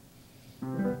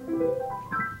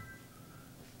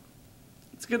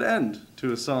it's a good end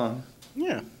to a song.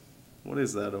 Yeah. What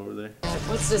is that over there?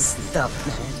 What's this stuff,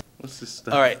 man? What's this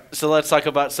stuff? All right, so let's talk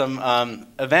about some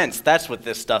events. That's what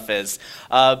this stuff is.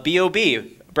 BOB,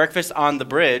 Breakfast on the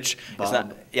Bridge.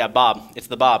 Bob. Bob. It's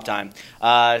the Bob time.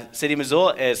 City of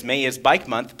Missoula May is Bike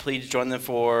Month. Please join them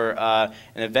for an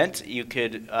event. You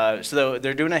could. So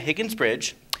they're doing a Higgins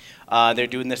Bridge. They're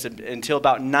doing this until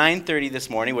about 9:30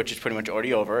 this morning, which is pretty much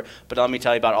already over. But let me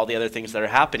tell you about all the other things that are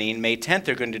happening. May 10th,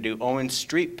 they're going to do Owens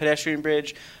Street Pedestrian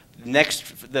Bridge.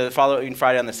 The following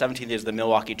Friday on the 17th is the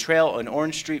Milwaukee Trail on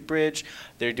Orange Street Bridge.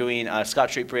 They're doing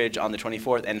Scott Street Bridge on the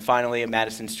 24th, and finally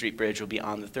Madison Street Bridge will be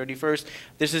on the 31st.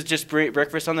 This is just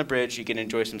breakfast on the bridge. You can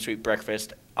enjoy some sweet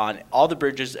breakfast on all the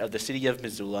bridges of the city of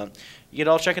Missoula. You can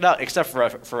all check it out, except for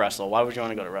Russell. Why would you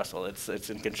want to go to Russell? It's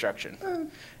in construction.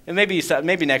 And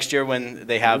maybe next year when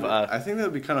they have. I think that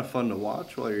would be kind of fun to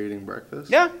watch while you're eating breakfast.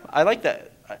 Yeah, I like that.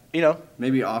 You know,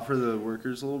 maybe offer the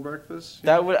workers a little breakfast.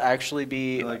 That would actually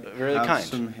be like really have kind.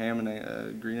 Some ham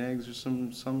and green eggs or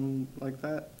some like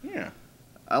that. Yeah,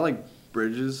 I like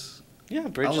bridges. Yeah,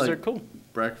 bridges are cool.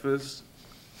 Breakfast.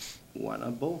 Why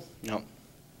not both? No.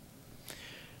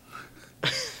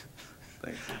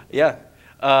 Thank you. Yeah.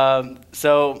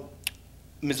 So,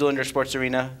 Missoula Indoor Sports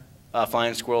Arena.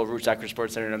 Flying Squirrel, Roots Acro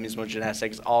Sports Center, amusement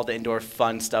gymnastics, all the indoor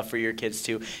fun stuff for your kids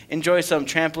to enjoy. Some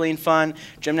trampoline fun,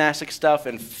 gymnastic stuff,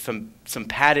 and some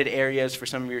padded areas for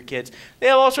some of your kids. They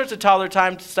have all sorts of toddler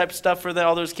time type stuff for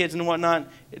all those kids and whatnot.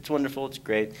 It's wonderful, it's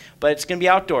great. But it's going to be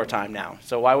outdoor time now,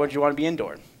 so why would you want to be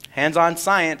indoor? Hands-on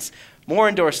science, more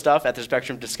indoor stuff at the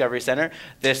Spectrum Discovery Center.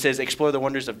 This is Explore the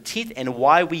Wonders of Teeth and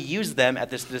why we use them at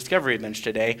this Discovery Bench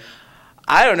today.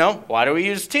 I don't know. Why do we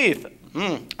use teeth?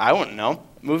 I wouldn't know.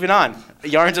 Moving on,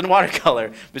 yarns and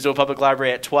watercolor. Missoula Public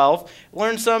Library at 12.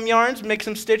 Learn some yarns, make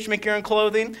some stitch, make your own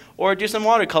clothing, or do some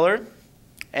watercolor,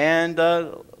 and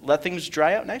let things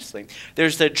dry out nicely.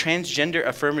 There's the Transgender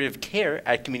Affirmative Care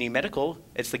at Community Medical.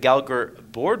 It's the Gallagher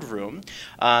Boardroom,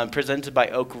 presented by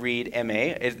Oak Reed,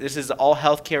 MA. This is all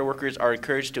healthcare workers are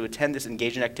encouraged to attend this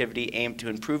engaging activity aimed to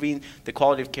improving the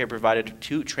quality of care provided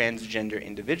to transgender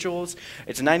individuals.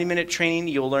 It's a 90-minute training.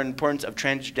 You'll learn the importance of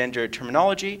transgender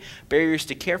terminology, barriers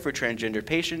to care for transgender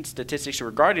patients, statistics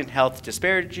regarding health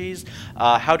disparities,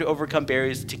 how to overcome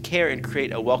barriers to care and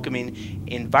create a welcoming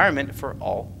environment for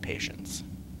all patients.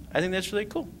 I think that's really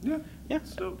cool. Yeah. Yeah.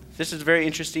 So this is a very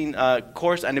interesting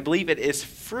course, and I believe it is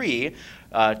free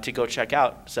to go check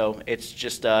out. So it's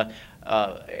just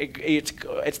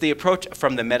it's the approach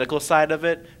from the medical side of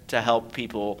it to help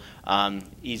people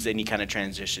ease any kind of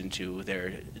transition to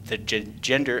the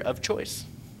gender of choice.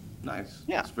 Nice.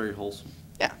 Yeah. It's very wholesome.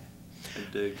 Yeah.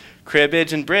 I dig.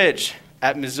 Cribbage and Bridge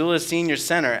at Missoula Senior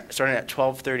Center, starting at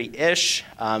 12:30-ish.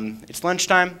 It's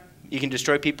lunchtime. You can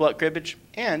destroy people at cribbage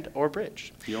or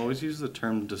bridge. You always use the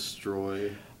term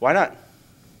destroy. Why not?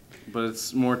 But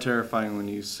it's more terrifying when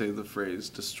you say the phrase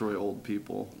destroy old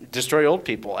people. Destroy old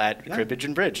people at cribbage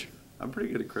and bridge. I'm pretty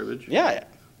good at cribbage. Yeah,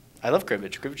 I love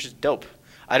cribbage. Cribbage is dope.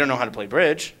 I don't know how to play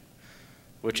bridge,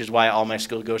 which is why all my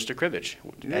skill goes to cribbage,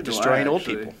 at destroying old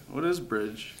people. What is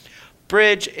bridge?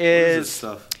 Bridge is, what is this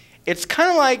stuff? It's kind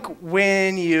of like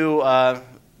when you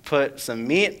put some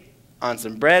meat on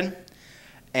some bread,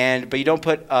 but you don't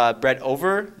put bread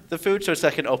over the food, so it's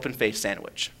like an open-faced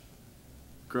sandwich.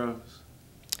 Gross.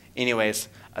 Anyways,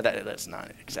 that's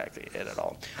not exactly it at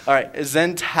all. All right,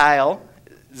 Zentangle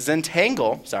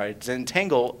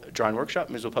Drawing Workshop.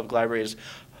 Missoula Public Library is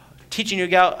teaching you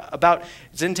about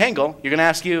Zentangle. You're going to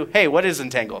ask you, hey, what is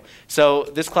Zentangle? So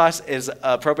this class is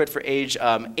appropriate for age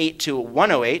 8 to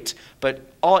 108, but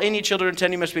any children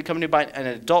attending must be accompanied by an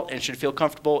adult and should feel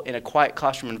comfortable in a quiet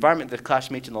classroom environment. The class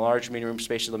meets in the large meeting room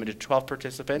space is limited to 12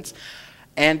 participants,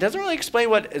 and doesn't really explain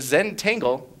what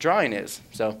Zentangle drawing is.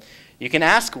 So you can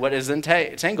ask what is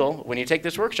Zentangle when you take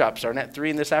this workshop, starting at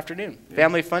 3 this afternoon. Yeah.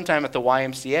 Family fun time at the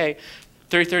YMCA,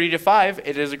 3:30 to 5.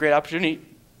 It is a great opportunity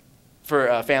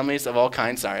for families of all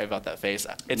kinds. Sorry about that face.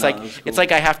 It's cool. It's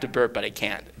like I have to burp, but I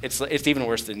can't. It's even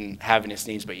worse than having a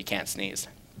sneeze, but you can't sneeze.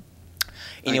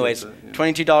 Anyways,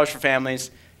 $22 for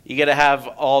families. You got to have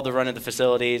all the run of the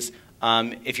facilities.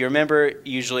 If you're a member,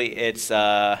 usually it's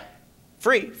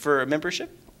free for a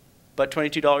membership, but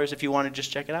 $22 if you want to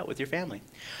just check it out with your family.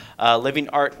 Living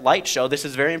Art Light Show. This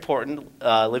is very important.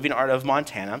 Living Art of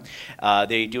Montana.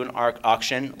 They do an art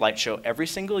auction light show every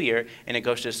single year, and it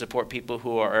goes to support people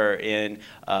who are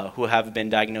who have been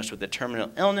diagnosed with a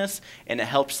terminal illness, and it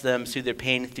helps them soothe their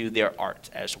pain through their art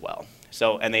as well.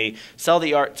 So, and they sell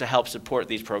the art to help support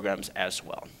these programs as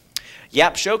well.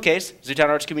 Yap Showcase, Zootown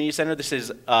Arts Community Center. This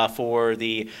is for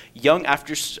the Young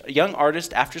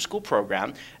Artist After School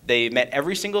program. They met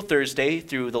every single Thursday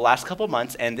through the last couple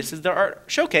months, and this is their art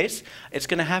showcase. It's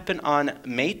going to happen on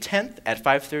May 10th at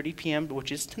 5:30 p.m.,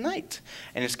 which is tonight.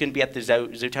 And it's going to be at the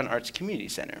Zootown Arts Community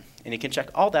Center. And you can check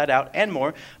all that out and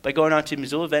more by going on to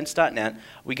MissoulaEvents.net.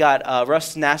 We got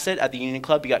Russ Nassett at the Union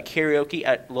Club. You got karaoke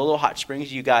at Lolo Hot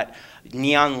Springs. You got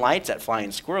Neon Lights at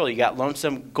Flying Squirrel. You got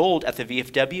Lonesome Gold at the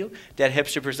VFW. Dead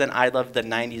Hipster present I Love the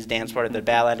 90s dance part of the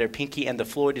Badlander. Pinky and the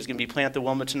Floyd is going to be playing at the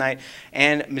Wilma tonight.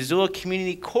 And Missoula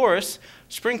Community Chorus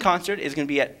Spring Concert is going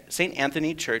to be at St.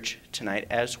 Anthony Church tonight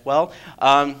as well.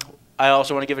 I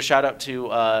also want to give a shout out to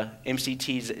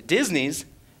MCT's Disney's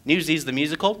Newsies the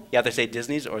Musical. You have to say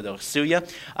Disney's or they'll sue you,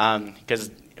 because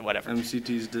whatever.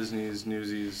 MCT's, Disney's,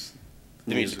 Newsies,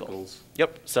 the musicals.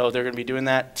 Yep, so they're going to be doing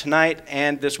that tonight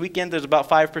and this weekend. There's about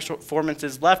 5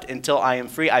 performances left until I am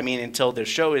free. I mean, until the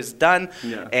show is done.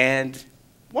 Yeah. And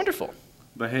wonderful.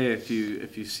 But hey, if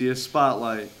you see a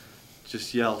spotlight,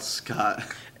 just yell Scott.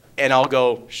 And I'll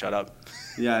go, shut up.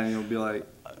 Yeah, and you'll be like,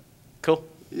 cool.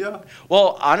 Yeah.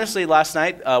 Well, honestly, last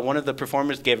night, one of the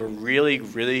performers gave a really,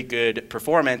 really good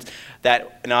performance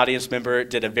that an audience member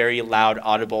did a very loud,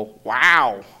 audible,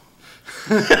 wow.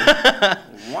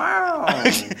 Wow.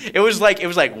 It was like,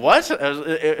 what?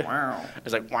 Wow. It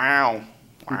was like, wow,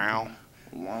 wow.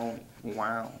 Wow,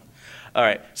 wow. All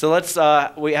right, so let's,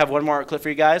 we have one more clip for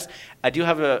you guys. I do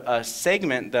have a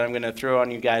segment that I'm going to throw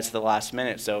on you guys at the last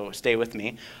minute, so stay with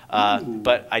me.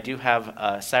 But I do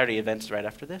have Saturday events right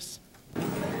after this.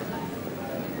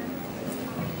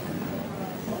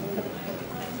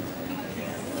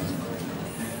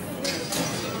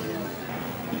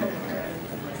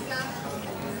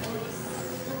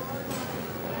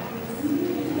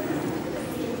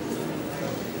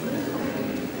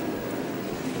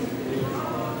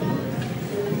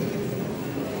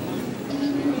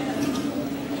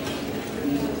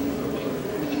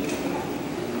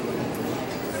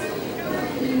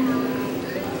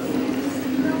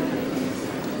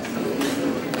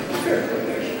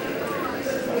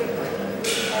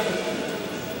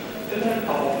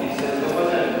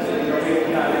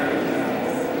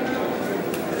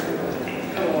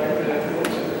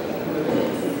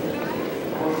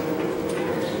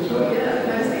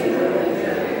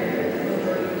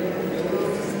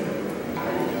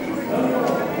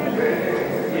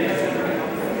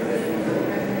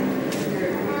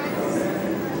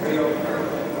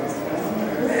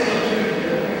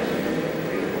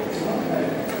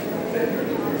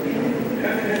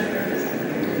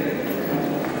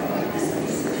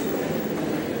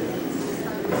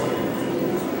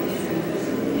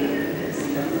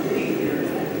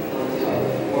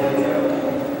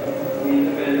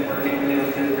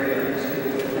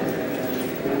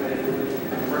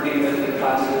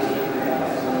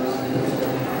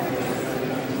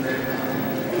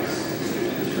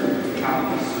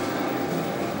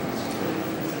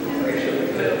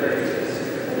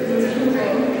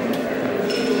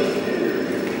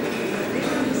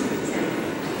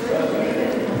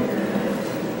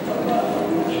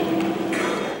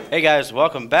 Hey guys,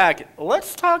 welcome back.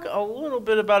 Let's talk a little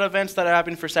bit about events that are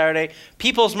happening for Saturday.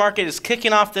 People's Market is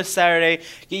kicking off this Saturday.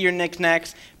 Get your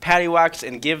knickknacks, paddywhacks,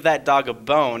 and give that dog a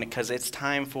bone because it's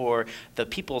time for the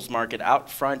People's Market out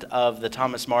front of the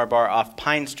Thomas Marr Bar off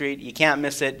Pine Street. You can't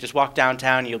miss it. Just walk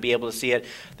downtown. You'll be able to see it.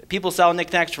 People sell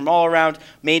knickknacks from all around.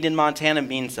 Made in Montana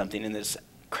means something in this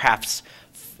crafts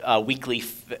weekly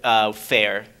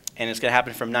fair. And it's going to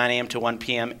happen from 9 a.m. to 1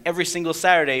 p.m. every single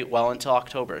Saturday well until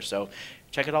October. So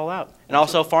check it all out. And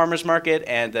also Farmers Market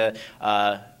and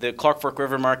the Clark Fork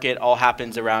River Market all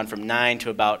happens around from 9 to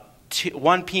about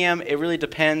 1 p.m. It really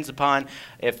depends upon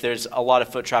if there's a lot of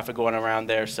foot traffic going around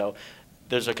there. So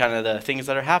those are kind of the things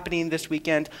that are happening this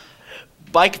weekend.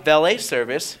 Bike valet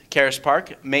service, Karis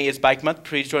Park. May is Bike Month.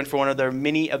 Please join for one of their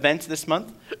mini events this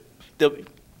month.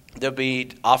 They'll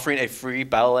be offering a free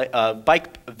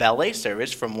bike valet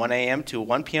service from 1 a.m. to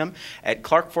 1 p.m. at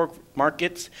Clark Fork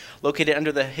Markets, located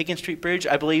under the Higgins Street Bridge.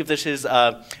 I believe this is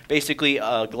basically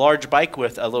a large bike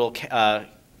with a little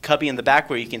cubby in the back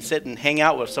where you can sit and hang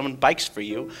out with someone bikes for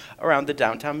you around the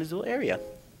downtown Missoula area.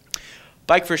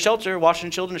 Bike for Shelter,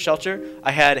 Washington Children's Shelter.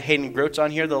 I had Hayden Groats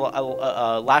on here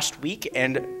last week,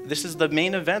 and this is the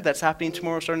main event that's happening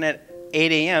tomorrow starting at 8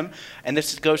 a.m. and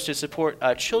this goes to support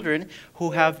children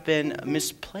who have been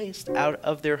misplaced out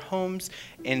of their homes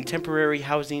in temporary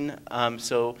housing.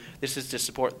 So this is to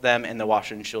support them and the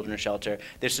Washington Children's Shelter.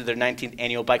 This is their 19th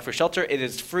annual Bike for Shelter. It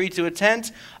is free to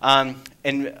attend,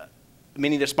 and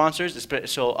many of their sponsors,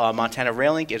 so Montana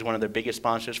Rail Link is one of their biggest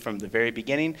sponsors from the very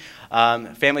beginning.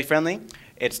 Family friendly.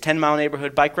 It's 10-mile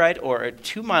neighborhood bike ride or a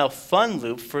 2-mile fun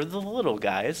loop for the little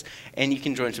guys. And you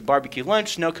can join some barbecue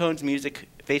lunch, snow cones, music,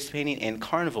 face painting, and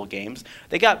carnival games.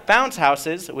 They got bounce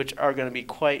houses, which are going to be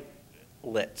quite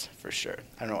lit for sure.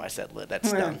 I don't know why I said lit.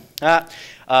 That's dumb.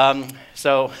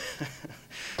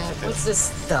 What's this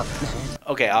stuff, man?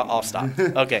 Okay, I'll stop.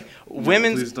 Okay,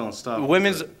 Please don't stop.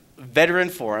 Women's Veteran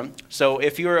Forum. So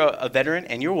if you're a veteran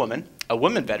and you're a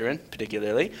woman veteran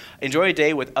particularly, enjoy a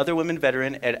day with other women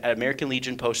veteran at American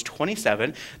Legion Post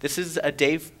 27. This is a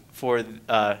day for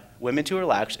women to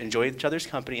relax, enjoy each other's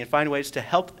company, and find ways to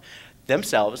help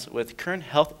themselves with current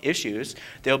health issues.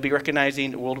 They'll be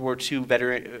recognizing World War II,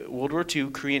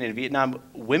 Korean, and Vietnam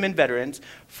women veterans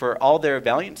for all their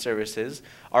valiant services.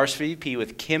 RSVP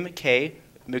with Kim K.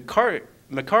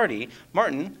 McCarty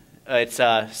Martin. It's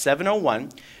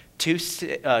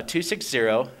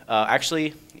 701-260.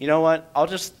 Actually, you know what? I'll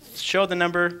just show the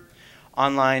number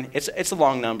online. It's a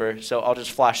long number, so I'll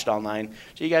just flash it online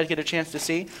so you guys get a chance to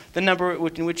see the number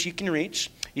in which you can reach.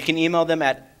 You can email them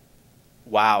at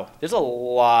wow, there's a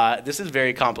lot. This is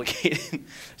very complicated.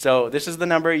 So this is the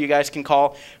number you guys can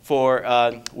call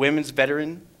for women's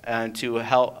veteran to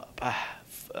help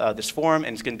this forum,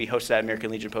 and it's going to be hosted at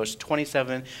American Legion Post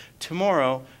 27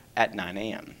 tomorrow at 9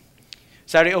 a.m.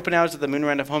 Saturday open hours at the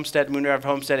Moonrandolph Homestead. Moonrandolph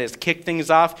Homestead has kicked things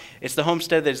off. It's the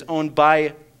homestead that is owned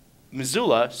by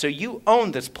Missoula, so you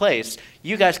own this place.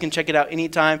 You guys can check it out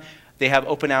anytime. They have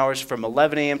open hours from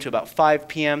 11 a.m. to about 5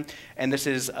 p.m. And this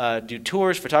is do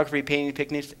tours, photography, painting,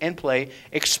 picnics, and play.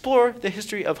 Explore the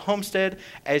history of Homestead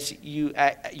as you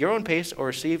at your own pace, or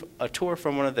receive a tour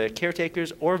from one of the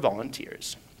caretakers or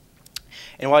volunteers.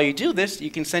 And while you do this, you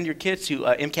can send your kids to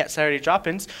MCAT Saturday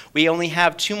Drop-ins. We only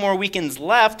have 2 more weekends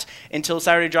left until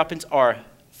Saturday Drop-ins are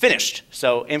finished.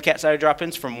 So MCAT Saturday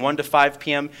Drop-ins from 1 to 5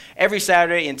 p.m. every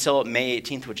Saturday until May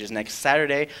 18th, which is next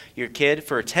Saturday. Your kid,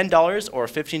 for $10 or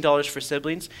 $15 for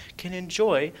siblings, can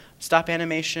enjoy stop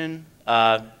animation,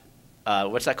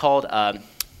 what's that called?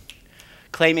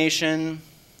 Claymation,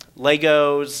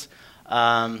 Legos,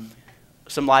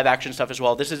 some live action stuff as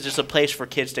well. This is just a place for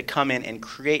kids to come in and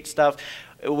create stuff.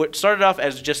 What started off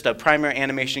as just a primary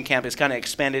animation camp is kind of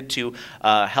expanded to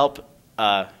help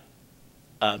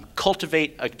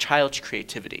cultivate a child's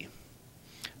creativity.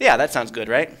 Yeah, that sounds good,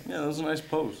 right? Yeah, that was a nice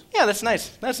pose. Yeah, that's nice.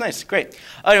 That's nice. Great.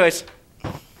 Anyways,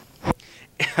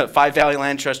 5 Valley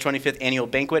Land Trust 25th Annual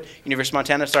Banquet, University of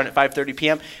Montana, starting at 5:30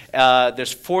 p.m.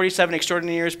 There's 47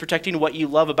 extraordinaires protecting what you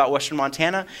love about Western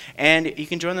Montana, and you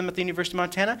can join them at the University of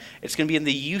Montana. It's going to be in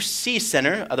the UC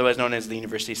Center, otherwise known as the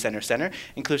University Center.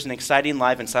 Includes an exciting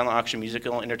live and silent auction,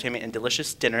 musical entertainment, and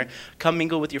delicious dinner. Come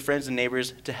mingle with your friends and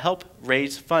neighbors to help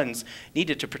raise funds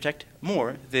needed to protect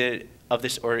more of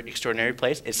this extraordinary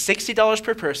place. It's $60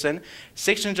 per person,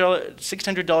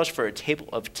 $600 for a table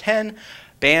of 10.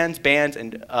 Bands,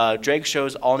 and drag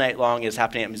shows all night long is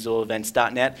happening at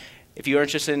MissoulaEvents.net. If you are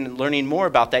interested in learning more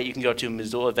about that, you can go to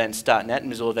MissoulaEvents.net.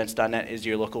 MissoulaEvents.net is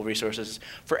your local resources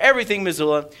for everything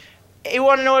Missoula. Hey, you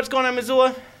want to know what's going on in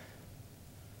Missoula?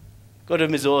 Go to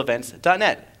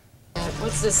MissoulaEvents.net.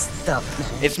 What's this stuff,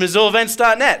 man? It's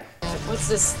MissoulaEvents.net. What's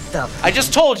this stuff? I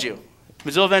just told you.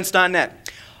 MissoulaEvents.net.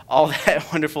 All that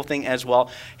wonderful thing as well.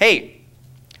 Hey,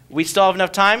 we still have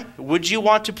enough time. Would you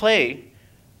want to play?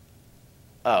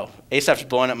 Oh, Asaph's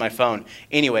blowing up my phone.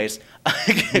 Anyways,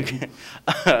 he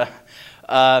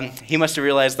must have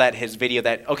realized that his video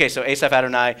okay, so Asaph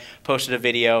Adonai posted a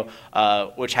video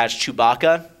which has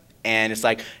Chewbacca, and it's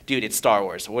like, dude, it's Star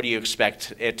Wars. What do you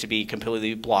expect it to be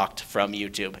completely blocked from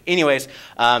YouTube? Anyways,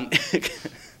 yeah,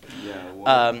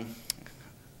 well,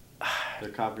 the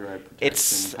copyright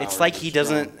protection. It's like he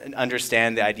doesn't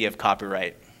understand the idea of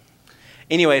copyright.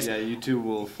 Anyways. Yeah, YouTube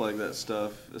will flag that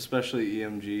stuff, especially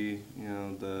EMG, you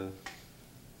know, the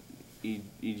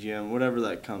EGM, whatever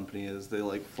that company is. They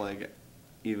like flag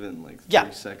even like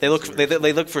 3 seconds.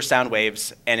 They look for sound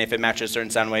waves, and if it matches a certain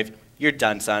sound wave, you're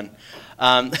done, son.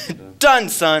 Done,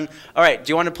 son. All right, do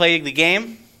you want to play the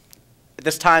game?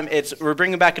 This time we're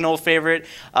bringing back an old favorite.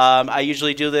 I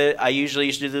usually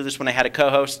used to do this when I had a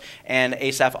co-host and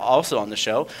Asaph also on the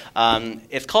show.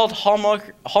 It's called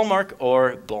Hallmark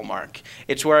or Bullmark.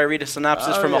 It's where I read a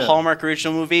synopsis from a Hallmark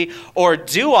original movie, or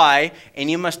do I?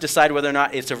 And you must decide whether or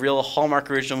not it's a real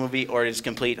Hallmark original movie or it is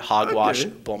complete hogwash.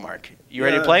 Bullmark. You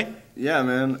ready to play? Yeah,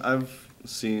 man. I've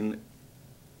seen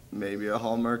maybe a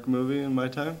Hallmark movie in my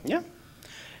time. Yeah.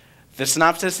 The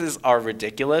synopsises are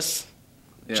ridiculous.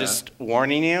 Yeah. Just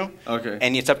warning you. Okay.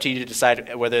 And it's up to you to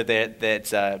decide whether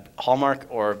that's Hallmark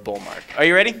or Bullmark. Are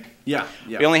you ready? Yeah.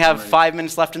 We only have 5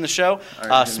 minutes left in the show.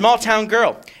 Right, small town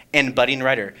girl and budding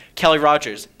writer. Kelly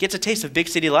Rogers gets a taste of big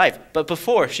city life, but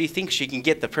before she thinks she can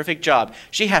get the perfect job,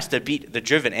 she has to beat the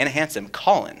driven and handsome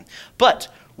Colin. But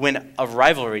when a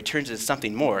rivalry turns into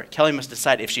something more, Kelly must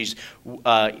decide if she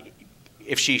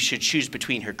should choose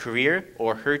between her career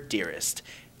or her dearest.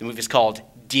 The movie is called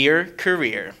Dear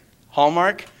Career.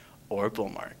 Hallmark or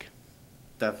Bullmark?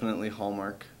 Definitely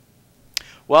Hallmark.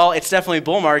 Well, it's definitely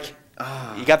Bullmark.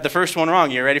 You got the first one wrong.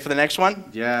 You ready for the next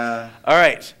one? Yeah. All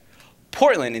right.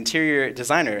 Portland interior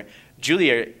designer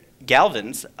Julia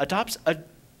Galvins adopts a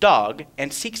dog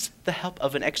and seeks the help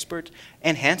of an expert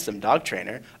and handsome dog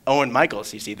trainer, Owen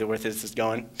Michaels. You see where this is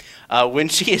going. When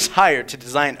she is hired to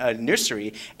design a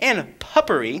nursery and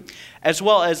puppery, as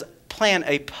well as plan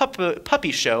a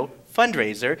puppy show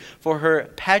fundraiser for her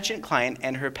pageant client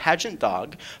and her pageant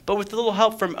dog, but with a little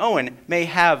help from Owen, may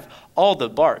have all the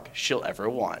bark she'll ever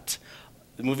want.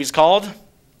 The movie's called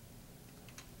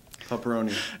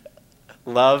Pepperoni.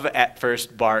 Love at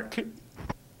First Bark.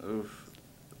 Oof.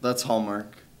 That's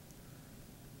Hallmark.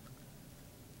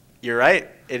 You're right.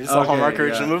 It is a Hallmark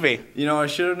original movie. You know, I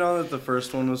should have known that the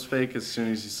first one was fake as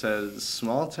soon as you said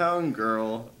small town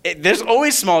girl. There's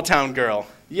always small town girl.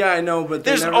 Yeah, I know, but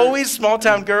there's always small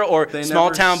town girl or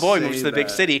small town boy moves to the big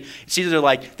city. It's either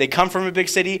like they come from a big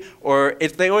city or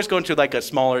they always go into like a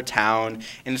smaller town,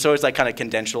 and it's always like kind of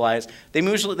condensalized. They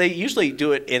usually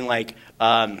do it in like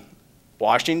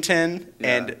Washington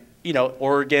and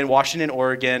Oregon, Washington,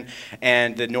 Oregon,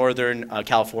 and the northern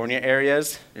California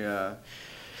areas. Yeah.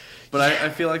 But I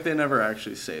feel like they never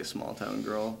actually say small town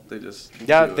girl. They just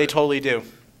they totally do.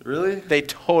 Really? They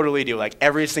totally do. Like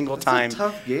every single time. It's a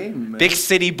tough game, man. Big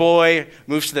city boy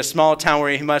moves to the small town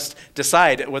where he must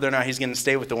decide whether or not he's going to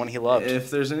stay with the one he loved.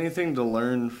 If there's anything to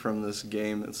learn from this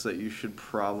game, it's that you should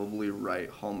probably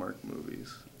write Hallmark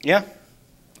movies. Yeah.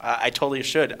 I totally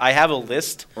should. I have a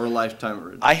list. Or Lifetime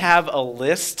originals. I have a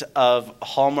list of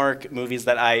Hallmark movies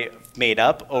that I made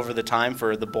up over the time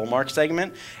for the Bullmark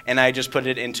segment, and I just put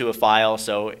it into a file,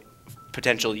 so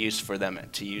potential use for them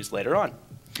to use later on.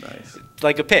 Nice.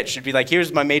 Like a pitch. It'd be like,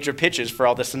 here's my major pitches for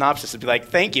all the synopsis. It'd be like,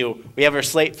 thank you. We have our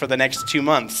slate for the next 2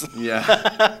 months.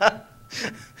 Yeah.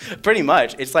 Pretty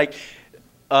much. It's like,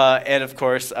 and of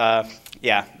course,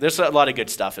 yeah, there's a lot of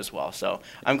good stuff as well. So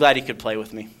I'm glad he could play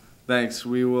with me. Thanks.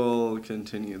 We will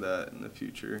continue that in the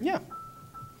future. Yeah.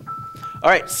 All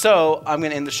right, so I'm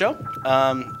going to end the show.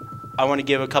 I want to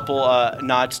give a couple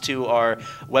nods to our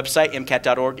website,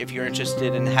 mcat.org, if you're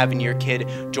interested in having your kid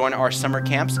join our summer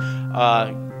camps.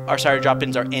 Our Saturday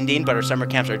drop-ins are ending, but our summer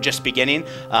camps are just beginning.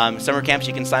 Summer camps,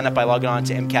 you can sign up by logging on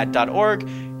to mcat.org.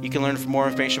 You can learn more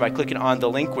information by clicking on the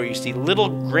link where you see little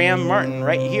Graham Martin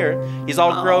right here. He's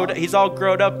all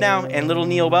grown up now, and little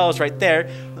Neil Wells right there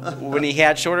when he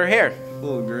had shorter hair.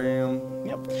 Little Graham.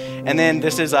 Yep. And then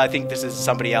this is, I think this is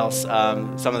somebody else,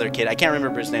 some other kid. I can't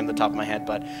remember his name off the top of my head,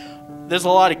 but there's a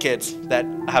lot of kids that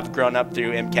have grown up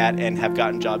through MCAT and have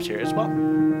gotten jobs here as well.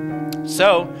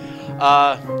 So,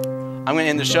 I'm going to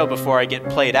end the show before I get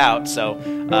played out. So,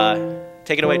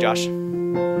 take it away, Josh.